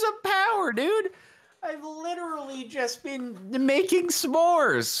I use up power, dude? I've literally just been making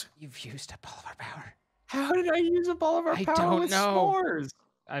s'mores. You've used up all of our power. How did I use up all of our I power don't with know. s'mores?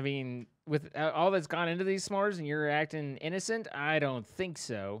 I mean, with all that's gone into these s'mores and you're acting innocent, I don't think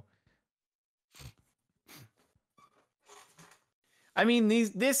so. I mean,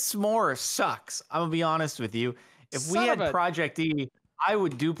 this s'more sucks. I'm gonna be honest with you. If we had Project E, I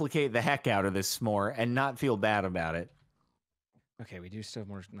would duplicate the heck out of this s'more and not feel bad about it. Okay, we do still have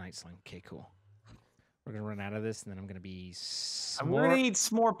more night slime. Okay, cool. We're gonna run out of this, and then I'm gonna be. We're gonna need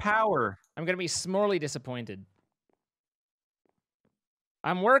s'more power. I'm gonna be s'morely disappointed.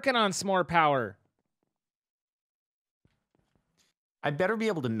 I'm working on s'more power. I better be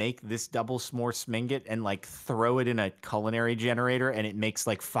able to make this double s'more sminget and like throw it in a culinary generator and it makes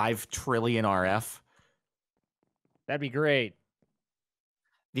like 5 trillion RF. That'd be great.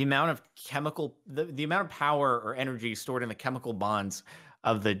 The amount of chemical, the amount of power or energy stored in the chemical bonds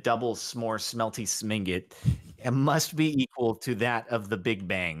of the double s'more smelty sminget, it must be equal to that of the Big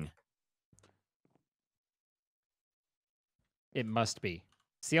Bang. It must be.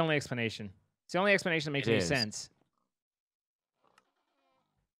 It's the only explanation. It's the only explanation that makes any sense.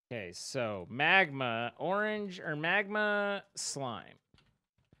 Okay, so magma, orange, or magma, slime.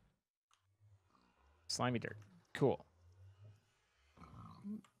 Slimy dirt. Cool.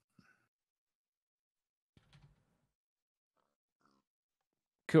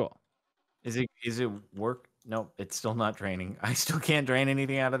 Cool. Is it work? No, it's still not draining. I still can't drain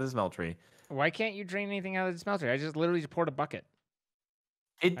anything out of the smeltery. Why can't you drain anything out of the smeltery? I just literally poured a bucket.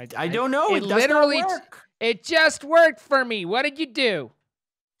 I don't know. It does not work. It just worked for me. What did you do?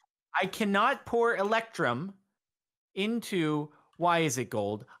 I cannot pour electrum into, why is it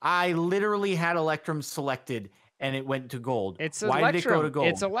gold? I literally had electrum selected and it went to gold. Why did it go to gold?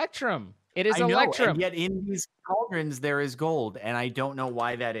 It's electrum. It is I know, electrum. And yet in these cauldrons there is gold, and I don't know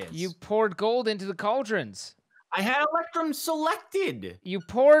why that is. You poured gold into the cauldrons. I had electrum selected. You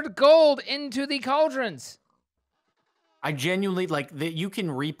poured gold into the cauldrons. I genuinely you can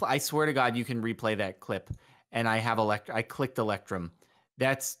replay. I swear to God, you can replay that clip. And I have I clicked electrum.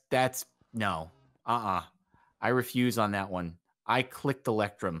 That's no. I refuse on that one. I clicked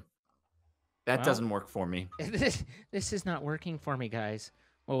electrum. That doesn't work for me. This is not working for me, guys.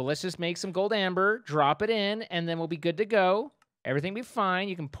 Well, let's just make some gold amber, drop it in, and then we'll be good to go. Everything will be fine.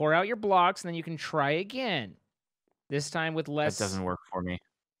 You can pour out your blocks, and then you can try again. This time with less. That doesn't work for me.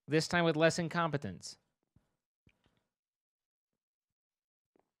 This time with less incompetence.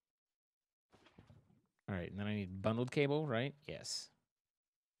 All right, and then I need bundled cable, right? Yes.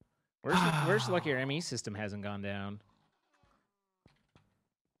 Where's lucky our ME system hasn't gone down?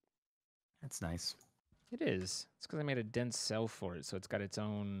 That's nice. It is. It's because I made a dense cell for it, so it's got its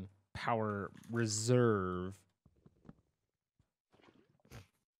own power reserve.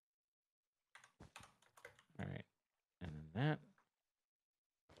 All right, and then that,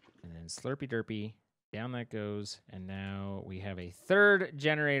 and then slurpy derpy, down that goes, and now we have a third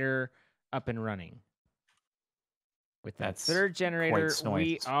generator up and running. With that third generator,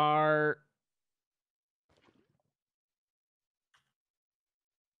 we are...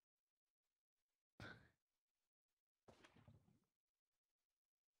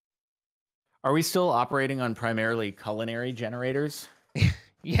 Are we still operating on primarily culinary generators?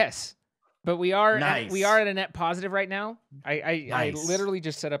 Yes, but we are nice. We are at a net positive right now. I literally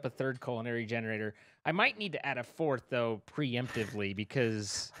just set up a third culinary generator. I might need to add a fourth though preemptively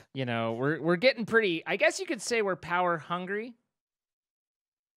because you know we're getting pretty. I guess you could say we're power hungry.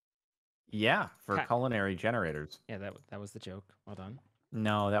 Yeah, for culinary generators. Yeah, that was the joke. Well done.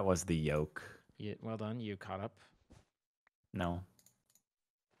 No, that was the yoke. Yeah, well done. You caught up. No.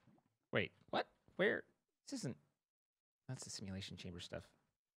 Wait, what? Where? This isn't... That's the simulation chamber stuff.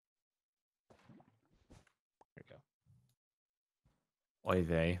 There we go. Oy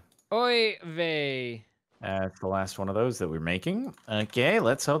vey. Oy vey. That's the last one of those that we're making. Okay,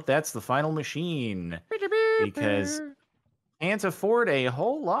 let's hope that's the final machine. Because can't afford a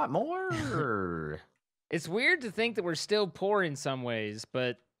whole lot more. It's weird to think that we're still poor in some ways,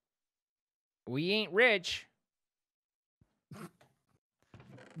 but we ain't rich.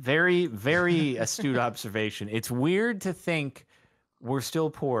 Very, very astute observation. It's weird to think we're still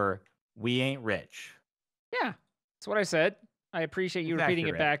poor. We ain't rich. Yeah, that's what I said. I appreciate you repeating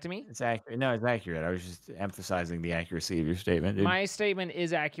it back to me. It's accurate. No, it's accurate. I was just emphasizing the accuracy of your statement, dude. My statement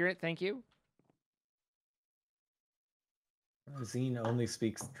is accurate. Thank you. Zine only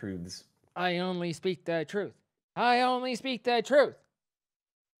speaks truths. I only speak the truth. I only speak the truth.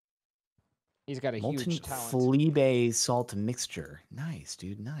 He's got a Molten huge talent. Fleabay salt mixture. Nice,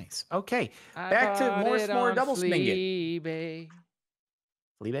 dude. Nice. Okay, back to more s'more double spigot.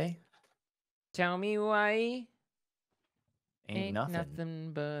 Fleabay? Tell me why. Ain't nothing.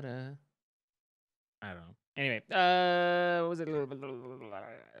 Nothing but a... I don't know. Anyway, what was it? Where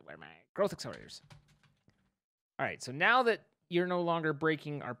am I? Growth accelerators. All right, so now that you're no longer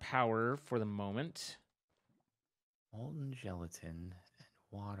breaking our power for the moment. Molten gelatin and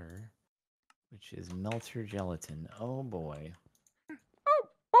water, which is melter gelatin. Oh, boy. Oh,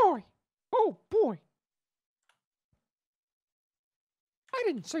 boy. Oh, boy. I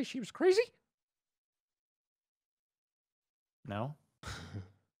didn't say she was crazy. No?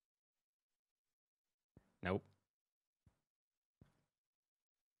 Nope.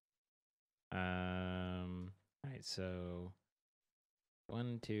 All right, so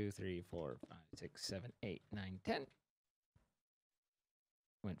 1, 2, 3, 4, 5, 6, 7, 8, 9, 10.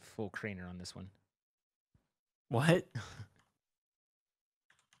 Went full Craner on this one. What?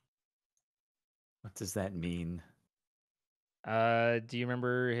 What does that mean? Do you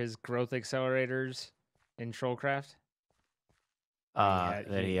remember his growth accelerators in Trollcraft?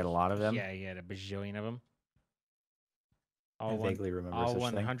 He had a lot of them? Yeah, he had a bajillion of them. I vaguely remember all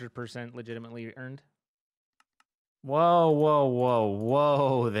such 100% legitimately earned. Whoa, whoa, whoa,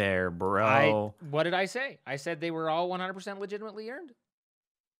 whoa there, bro. What did I say? I said they were all 100% legitimately earned.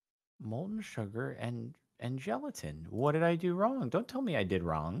 Molten sugar and gelatin. What did I do wrong? Don't tell me I did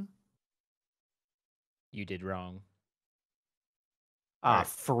wrong. You did wrong. Ah,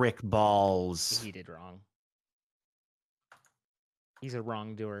 frick balls. He did wrong. He's a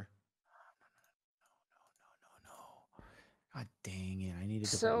wrongdoer. No. God dang it. I needed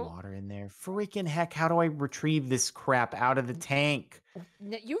to put water in there. Freaking heck, how do I retrieve this crap out of the tank?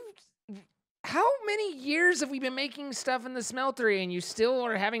 How many years have we been making stuff in the smeltery and you still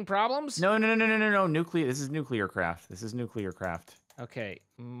are having problems? No. Nuclear. This is nuclear craft. Okay.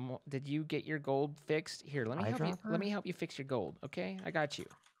 Did you get your gold fixed? Here, let me help you. Let me help you fix your gold. Okay, I got you.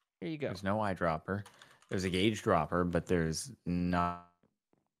 Here you go. There's no eyedropper. There's a gauge dropper, but there's not.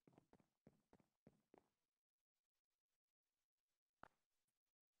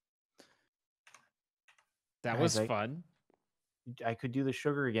 That was fun. I could do the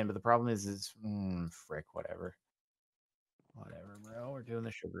sugar again, but the problem is frick, whatever. Whatever, bro. We're doing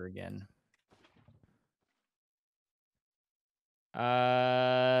the sugar again.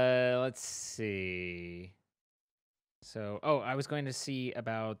 Let's see. So, I was going to see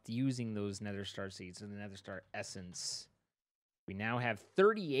about using those nether star seeds and the nether star essence. We now have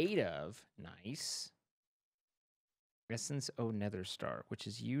 38 of. Nice. Essence nether star, which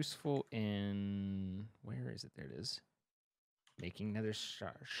is useful in... Where is it? There it is. Making nether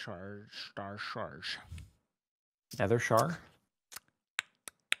star shards. Nether shard?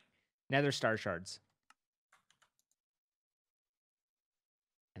 Nether star shards.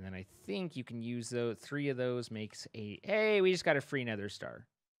 And then I think you can use those. 3 of those makes 8. Hey, we just got a free nether star.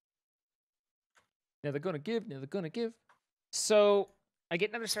 Now they're gonna give. So I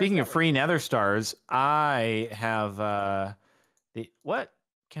get nether stars. Speaking of free nether stars, I have the what?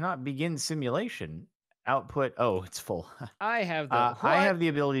 Cannot begin simulation. Output. Oh, it's full. I have the. I have the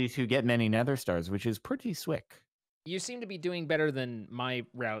ability to get many nether stars, which is pretty swick. You seem to be doing better than my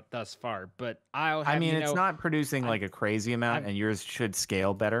route thus far, but I'll have it's not producing like a crazy amount, and yours should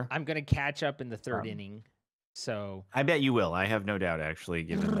scale better. I'm going to catch up in the 3rd inning, so... I bet you will. I have no doubt, actually,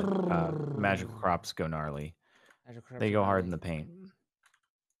 given that magical crops go gnarly. They go hard in the paint.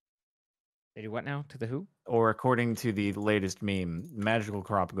 They do what now? To the who? Or according to the latest meme, magical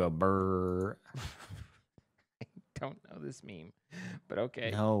crop go brrr. I don't know this meme, but okay.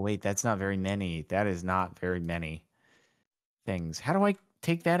 No, wait, that's not very many. That is not very many things. How do I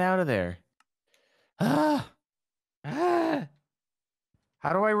take that out of there? How do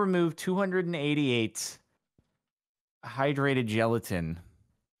I remove 288 hydrated gelatin?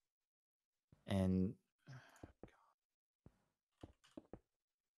 And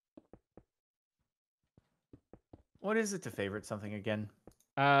What is it to favorite something again?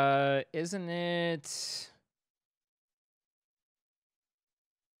 Isn't it?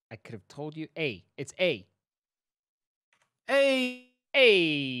 I could have told you. A. It's A. A.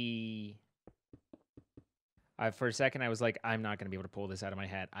 A. For a second, I was like, I'm not going to be able to pull this out of my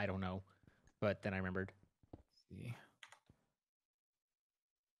hat. I don't know. But then I remembered. See.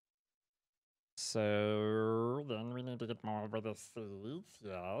 So then we need to get more with the seeds.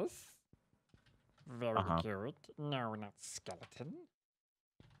 Yes. Very good. No, not skeleton.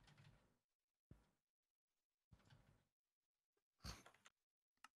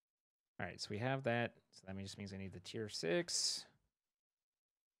 All right, so we have that. So that just means I need the tier 6.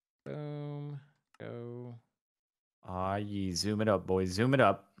 Boom. Go. Ye zoom it up, boys. Zoom it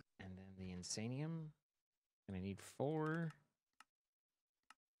up. And then the Insanium. And I need 4.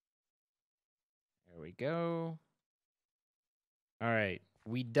 There we go. All right,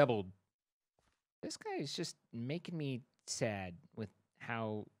 we doubled. This guy is just making me sad with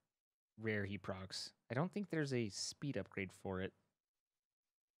how rare he procs. I don't think there's a speed upgrade for it.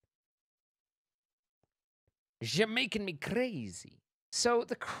 You're making me crazy. So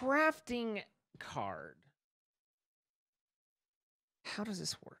the crafting card. How does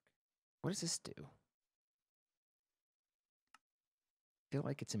this work? What does this do? I feel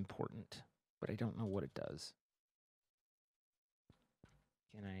like it's important, but I don't know what it does.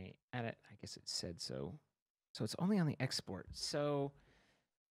 Can I add it? I guess it said so. So it's only on the export. So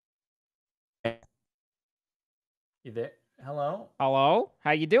You there? Hello? hello?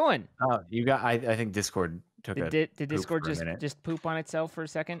 How you doing? Oh, you got I think Discord took Did poop Discord for a minute. just poop on itself for a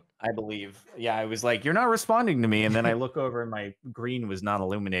second? I believe. Yeah, I was like, you're not responding to me. And then I look over and my green was not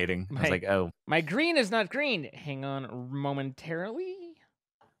illuminating. I was like, oh. My green is not green. Hang on momentarily.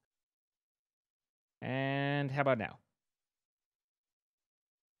 And how about now?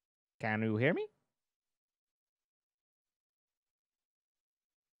 Can you hear me?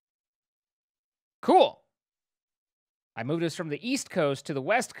 Cool. I moved us from the East Coast to the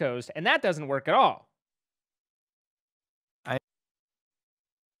West Coast, and that doesn't work at all.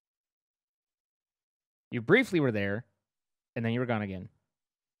 You briefly were there, and then you were gone again.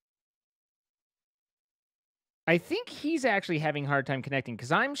 I think he's actually having a hard time connecting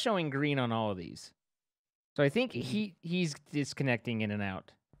because I'm showing green on all of these. So I think he's disconnecting in and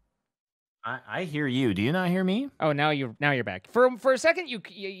out. I hear you. Do you not hear me? Oh, now you're back. For a second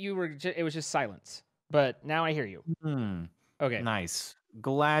you were it was just silence. But now I hear you. Okay. Nice.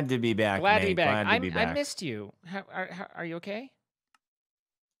 Glad to be back. Glad to be back. Glad to be back. I missed you. How are you okay?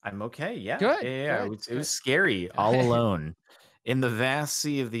 I'm okay. Yeah. Good. Yeah. Good, It was scary all alone. In the vast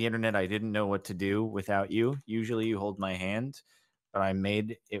sea of the internet, I didn't know what to do without you. Usually you hold my hand, but I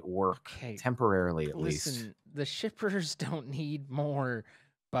made it work temporarily at least. Listen, the shippers don't need more,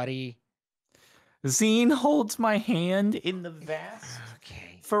 buddy. Zine holds my hand in the vast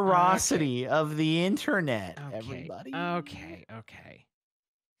ferocity of the internet, everybody. Okay.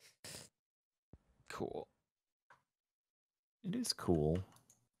 Cool. It is cool.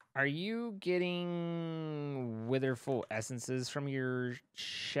 Are you getting witherful essences from your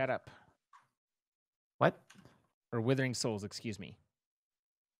shut up? What? Or withering souls, excuse me.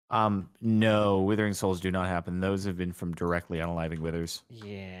 No, withering souls do not happen. Those have been from directly unaliving withers.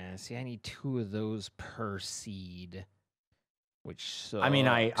 Yeah, see, I need 2 of those per seed, which sucks. I mean,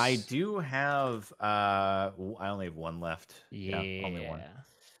 I do have I only have 1 left. Yeah, only 1.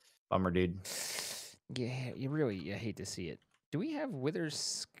 Bummer, dude. Yeah, you hate to see it. Do we have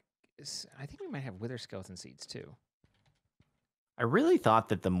withers? I think we might have wither skeleton seeds too. I really thought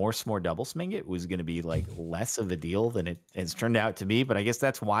that the more s'more double sminget was going to be like less of a deal than it has turned out to be, but I guess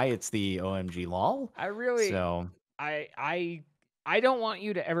that's why it's the OMG lol. I don't want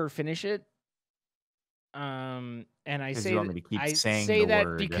you to ever finish it. And I say that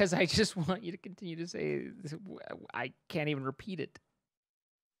word. because I just want you to continue to say I can't even repeat it.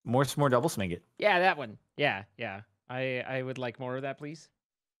 More s'more double sminget. Yeah, that one. Yeah. I would like more of that, please.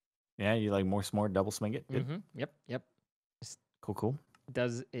 Yeah, you like more s'more double sminget? Yep. Cool.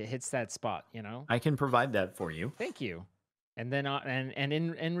 It hits that spot, you know? I can provide that for you. Thank you. And then and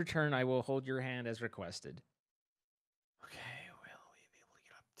in return I will hold your hand as requested. Okay, will we be able to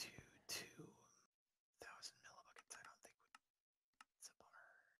get up to 2,000 millibuckets? I don't think it's a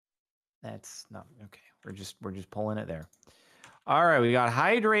bummer. That's not okay. We're just pulling it there. All right, we got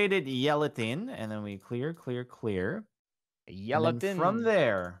hydrated gelatin, and then we clear. Gelatin. From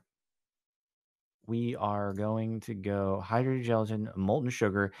there, we are going to go hydrated gelatin, molten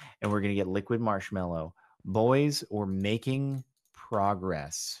sugar, and we're going to get liquid marshmallow. Boys, we're making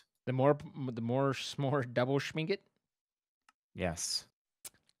progress. The more s'more double schminket? Yes.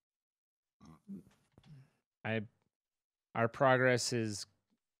 I Our progress is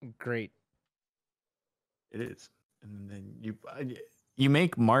great. It is. And then you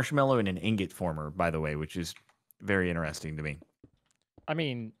make marshmallow in an ingot former, by the way, which is very interesting to me. I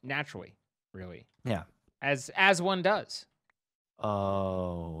mean, naturally, really, Yeah. as one does.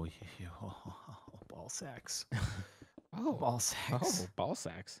 Oh, ball sacks. Oh, Ball sacks. ball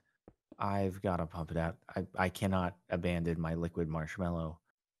sacks. I've got to pump it out. I cannot abandon my liquid marshmallow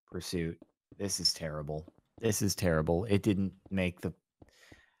pursuit. This is terrible. This is terrible. It didn't make the.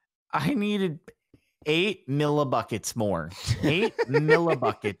 I needed 8 millibuckets more. 8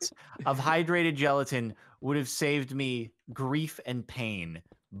 millibuckets of hydrated gelatin would have saved me grief and pain.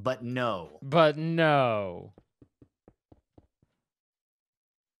 But no. But no.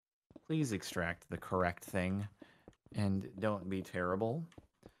 Please extract the correct thing and don't be terrible.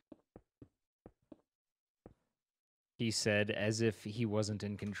 He said as if he wasn't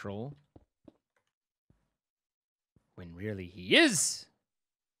in control. When really he is.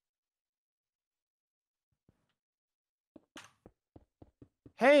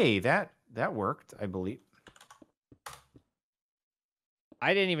 Hey, that worked, I believe.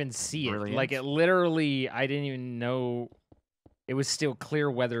 I didn't even see it. Brilliant. Like, it literally, I didn't even know. It was still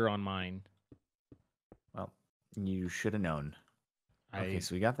clear weather on mine. Well, you should have known. Okay,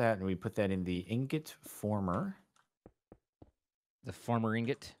 so we got that, and we put that in the ingot former. The former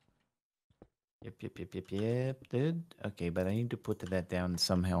ingot? Yep, dude. Okay, but I need to put that down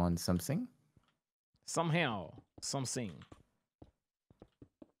somehow on something. Somehow. Something.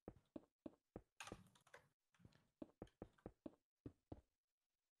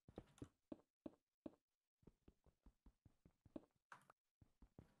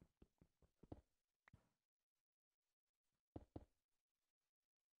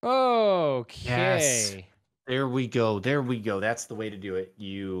 Okay. Yes. There we go. There we go. That's the way to do it.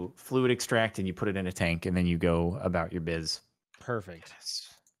 You fluid extract and you put it in a tank, and then you go about your biz. Perfect.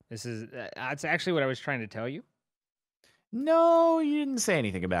 Yes. This is that's actually what I was trying to tell you. No, you didn't say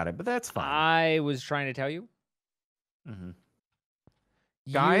anything about it, but that's fine. I was trying to tell you. Mm-hmm.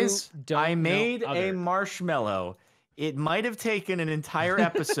 Guys, I made know a marshmallow. It might have taken an entire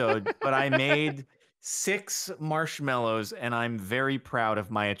episode, but I made 6 marshmallows, and I'm very proud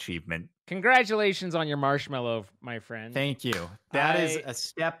of my achievement. Congratulations on your marshmallow, my friend. Thank you. That is a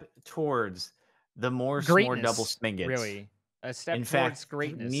step towards the more double smingets. Really, a step In towards fact,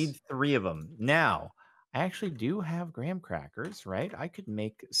 greatness. Need 3 of them. Now, I actually do have graham crackers, right? I could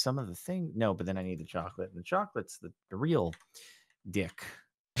make some of the thing. No, but then I need the chocolate, and the chocolate's the real dick.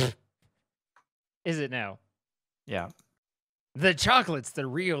 Is it now? Yeah. The chocolate's the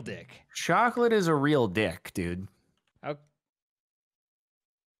real dick. Chocolate is a real dick, dude.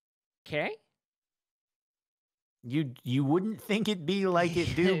 Okay. You wouldn't think it'd be like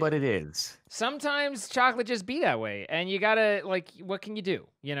it do, but it is. Sometimes chocolate just be that way, and you gotta, like, what can you do,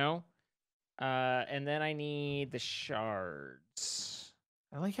 you know? And then I need the shards.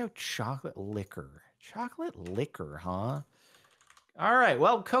 I like how chocolate liquor, huh? All right,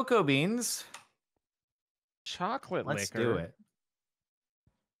 well, cocoa beans. Chocolate Let's liquor. do it.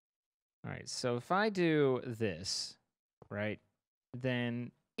 All right, so if I do this, right,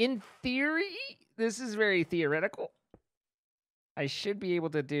 then in theory, this is very theoretical. I should be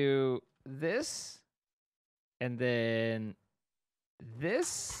able to do this, and then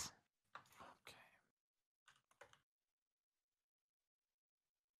this.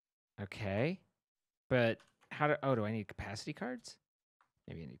 Okay. But how do I need capacity cards?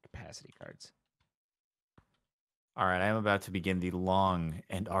 Maybe I need capacity cards. All right, I am about to begin the long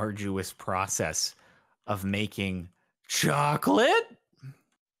and arduous process of making chocolate.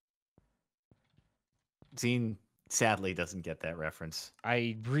 Zine sadly doesn't get that reference.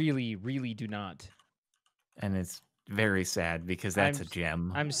 I really, really do not. And it's very sad because that's a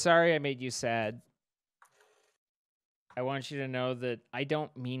gem. I'm sorry I made you sad. I want you to know that I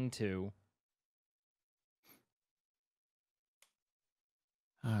don't mean to.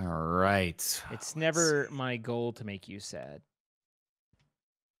 All right. It's never my goal to make you sad.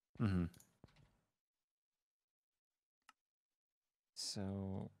 Mm-hmm.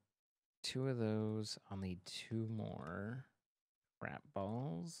 So 2 of those. I'll need 2 more wrap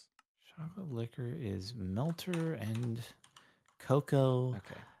balls. Chocolate liquor is melter and cocoa.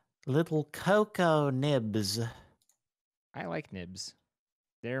 Okay. Little cocoa nibs. I like nibs.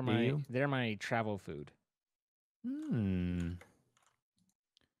 They're my travel food. Hmm.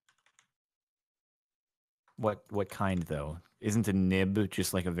 What kind though? Isn't a nib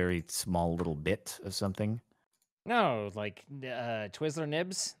just like a very small little bit of something? No, like Twizzler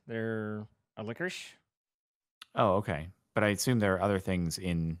nibs. They're a licorice. Oh, okay. But I assume there are other things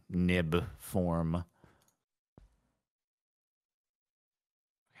in nib form.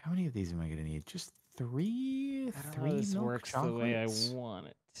 How many of these am I gonna need? Just three. I don't know Three if this milk works the way I chocolates. want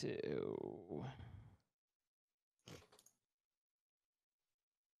it to.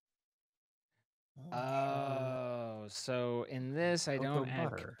 Oh, so in this I Cocoa don't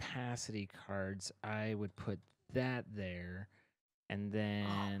add butter. capacity cards. I would put that there, and Oh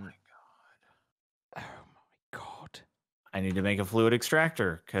then my god. oh my god, I need to make a fluid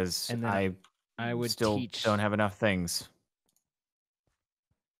extractor because and then I I would still teach. don't have enough things.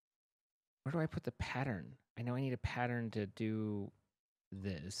 Where do I put the pattern? I know I need a pattern to do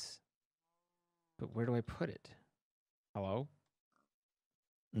this, but where do I put it? Hello?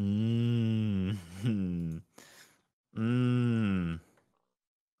 Mmm. Mmm.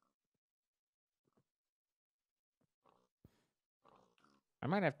 I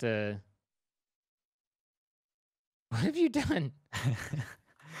might have to. What have you done?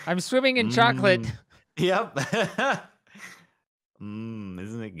 I'm swimming in chocolate. Yep.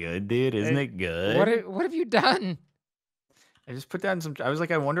 Isn't it good, dude? Isn't it good? What have you done? I just put down some. I was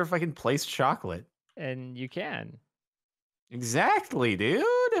like, I wonder if I can place chocolate. And you can. Exactly, dude.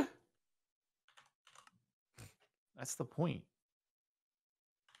 That's the point.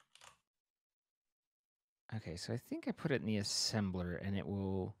 Okay, so I think I put it in the assembler and it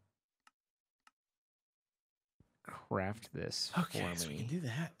will craft this Okay, for so we me. can do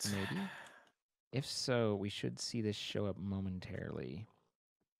that. Maybe. If so, we should see this show up momentarily.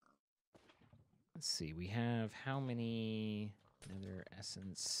 Let's see. We have how many nether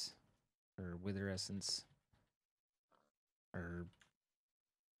essence or wither essence or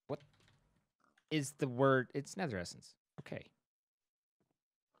what is the word? It's nether essence. Okay.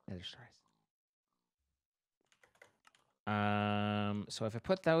 Nether stars. So if I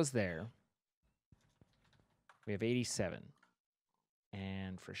put those there, we have 87.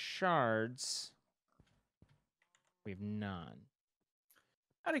 And for shards, we have none.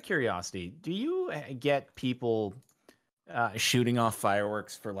 Out of curiosity, do you get people shooting off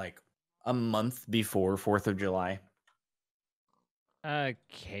fireworks for like a month before 4th of July?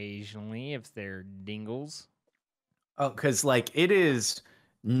 Occasionally, if they're dingles. Oh, because like it is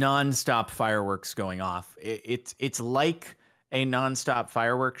nonstop fireworks going off. It's like a nonstop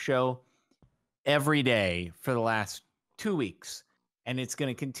fireworks show every day for the last 2 weeks, and it's going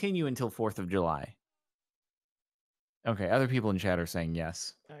to continue until 4th of July. Okay, other people in chat are saying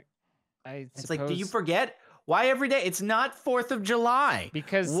yes. It's like, do you forget? Why every day? It's not 4th of July.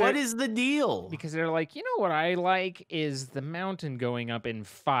 Because what is the deal? Because they're like, you know what I like is the mountain going up in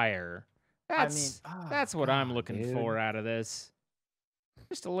fire. That's what I'm looking for out of this.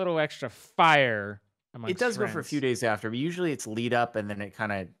 Just a little extra fire. It does go for a few days after, but usually it's lead up and then it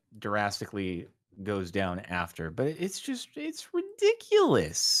kind of drastically goes down after. But it's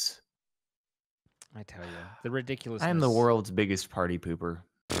ridiculous. I tell you, the ridiculousness. I'm the world's biggest party pooper.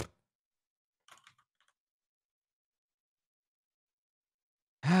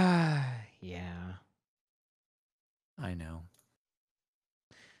 Yeah. I know.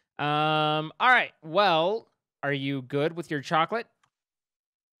 All right. Well, are you good with your chocolate?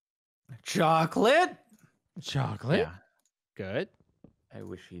 Chocolate? Chocolate? Yeah. Good. I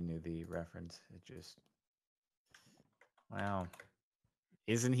wish he knew the reference. It just... Wow.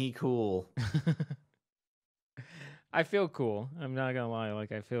 Isn't he cool? I feel cool. I'm not gonna lie.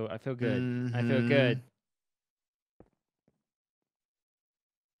 Like I feel good. Mm-hmm. I feel good.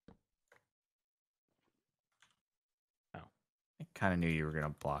 Oh. I kind of knew you were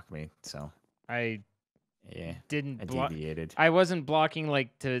gonna block me, so I didn't deviated. I wasn't blocking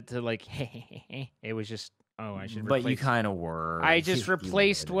like to like it was just I should But you kind of were. I just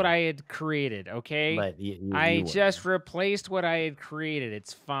replaced what I had created, okay? But I just replaced what I had created.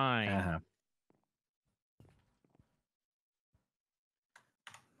 It's fine.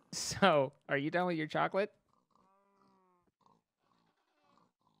 So, are you done with your chocolate?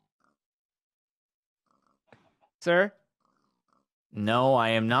 Sir? No, I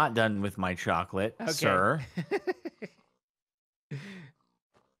am not done with my chocolate, sir.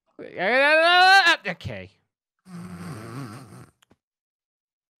 Okay.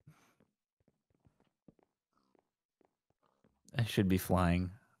 I should be flying.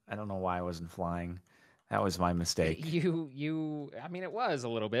 I don't know why I wasn't flying. That was my mistake. I mean, it was a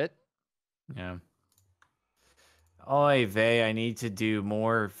little bit. Yeah. Oy vey, I need to do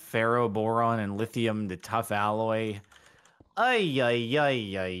more ferroboron and lithium to tough alloy. Ay, ay,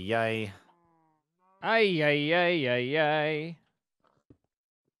 ay, ay, ay. Ay, ay, ay, ay, ay.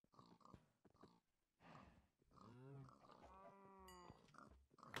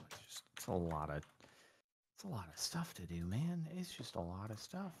 It's a lot of stuff to do, man. It's just a lot of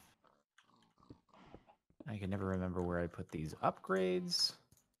stuff. I can never remember where I put these upgrades.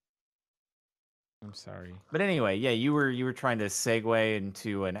 I'm sorry. But anyway, yeah, you were trying to segue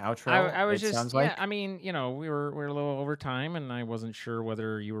into an outro. I was it just sounds yeah. like. I mean, we were a little over time, and I wasn't sure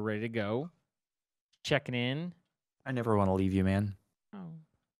whether you were ready to go. Checking in. I never want to leave you, man. Oh,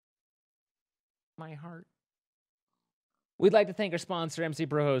 my heart. We'd like to thank our sponsor, MC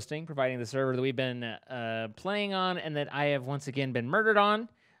Pro Hosting, providing the server that we've been playing on and that I have once again been murdered on.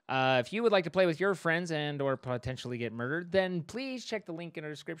 If you would like to play with your friends and or potentially get murdered, then please check the link in our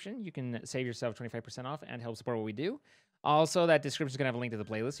description. You can save yourself 25% off and help support what we do. Also, that description is going to have a link to the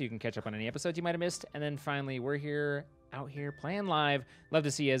playlist so you can catch up on any episodes you might have missed. And then finally, we're out here playing live. Love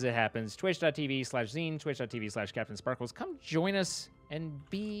to see you as it happens. Twitch.tv/Zine, Twitch.tv/CaptainSparklez. Come join us and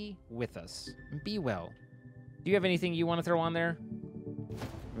be with us. And be well. Do you have anything you want to throw on there?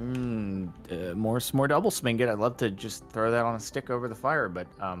 More double spinget. I'd love to just throw that on a stick over the fire, but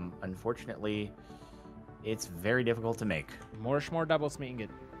unfortunately, it's very difficult to make. More double smeating it.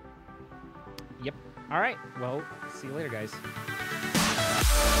 Yep. All right. Well, see you later, guys.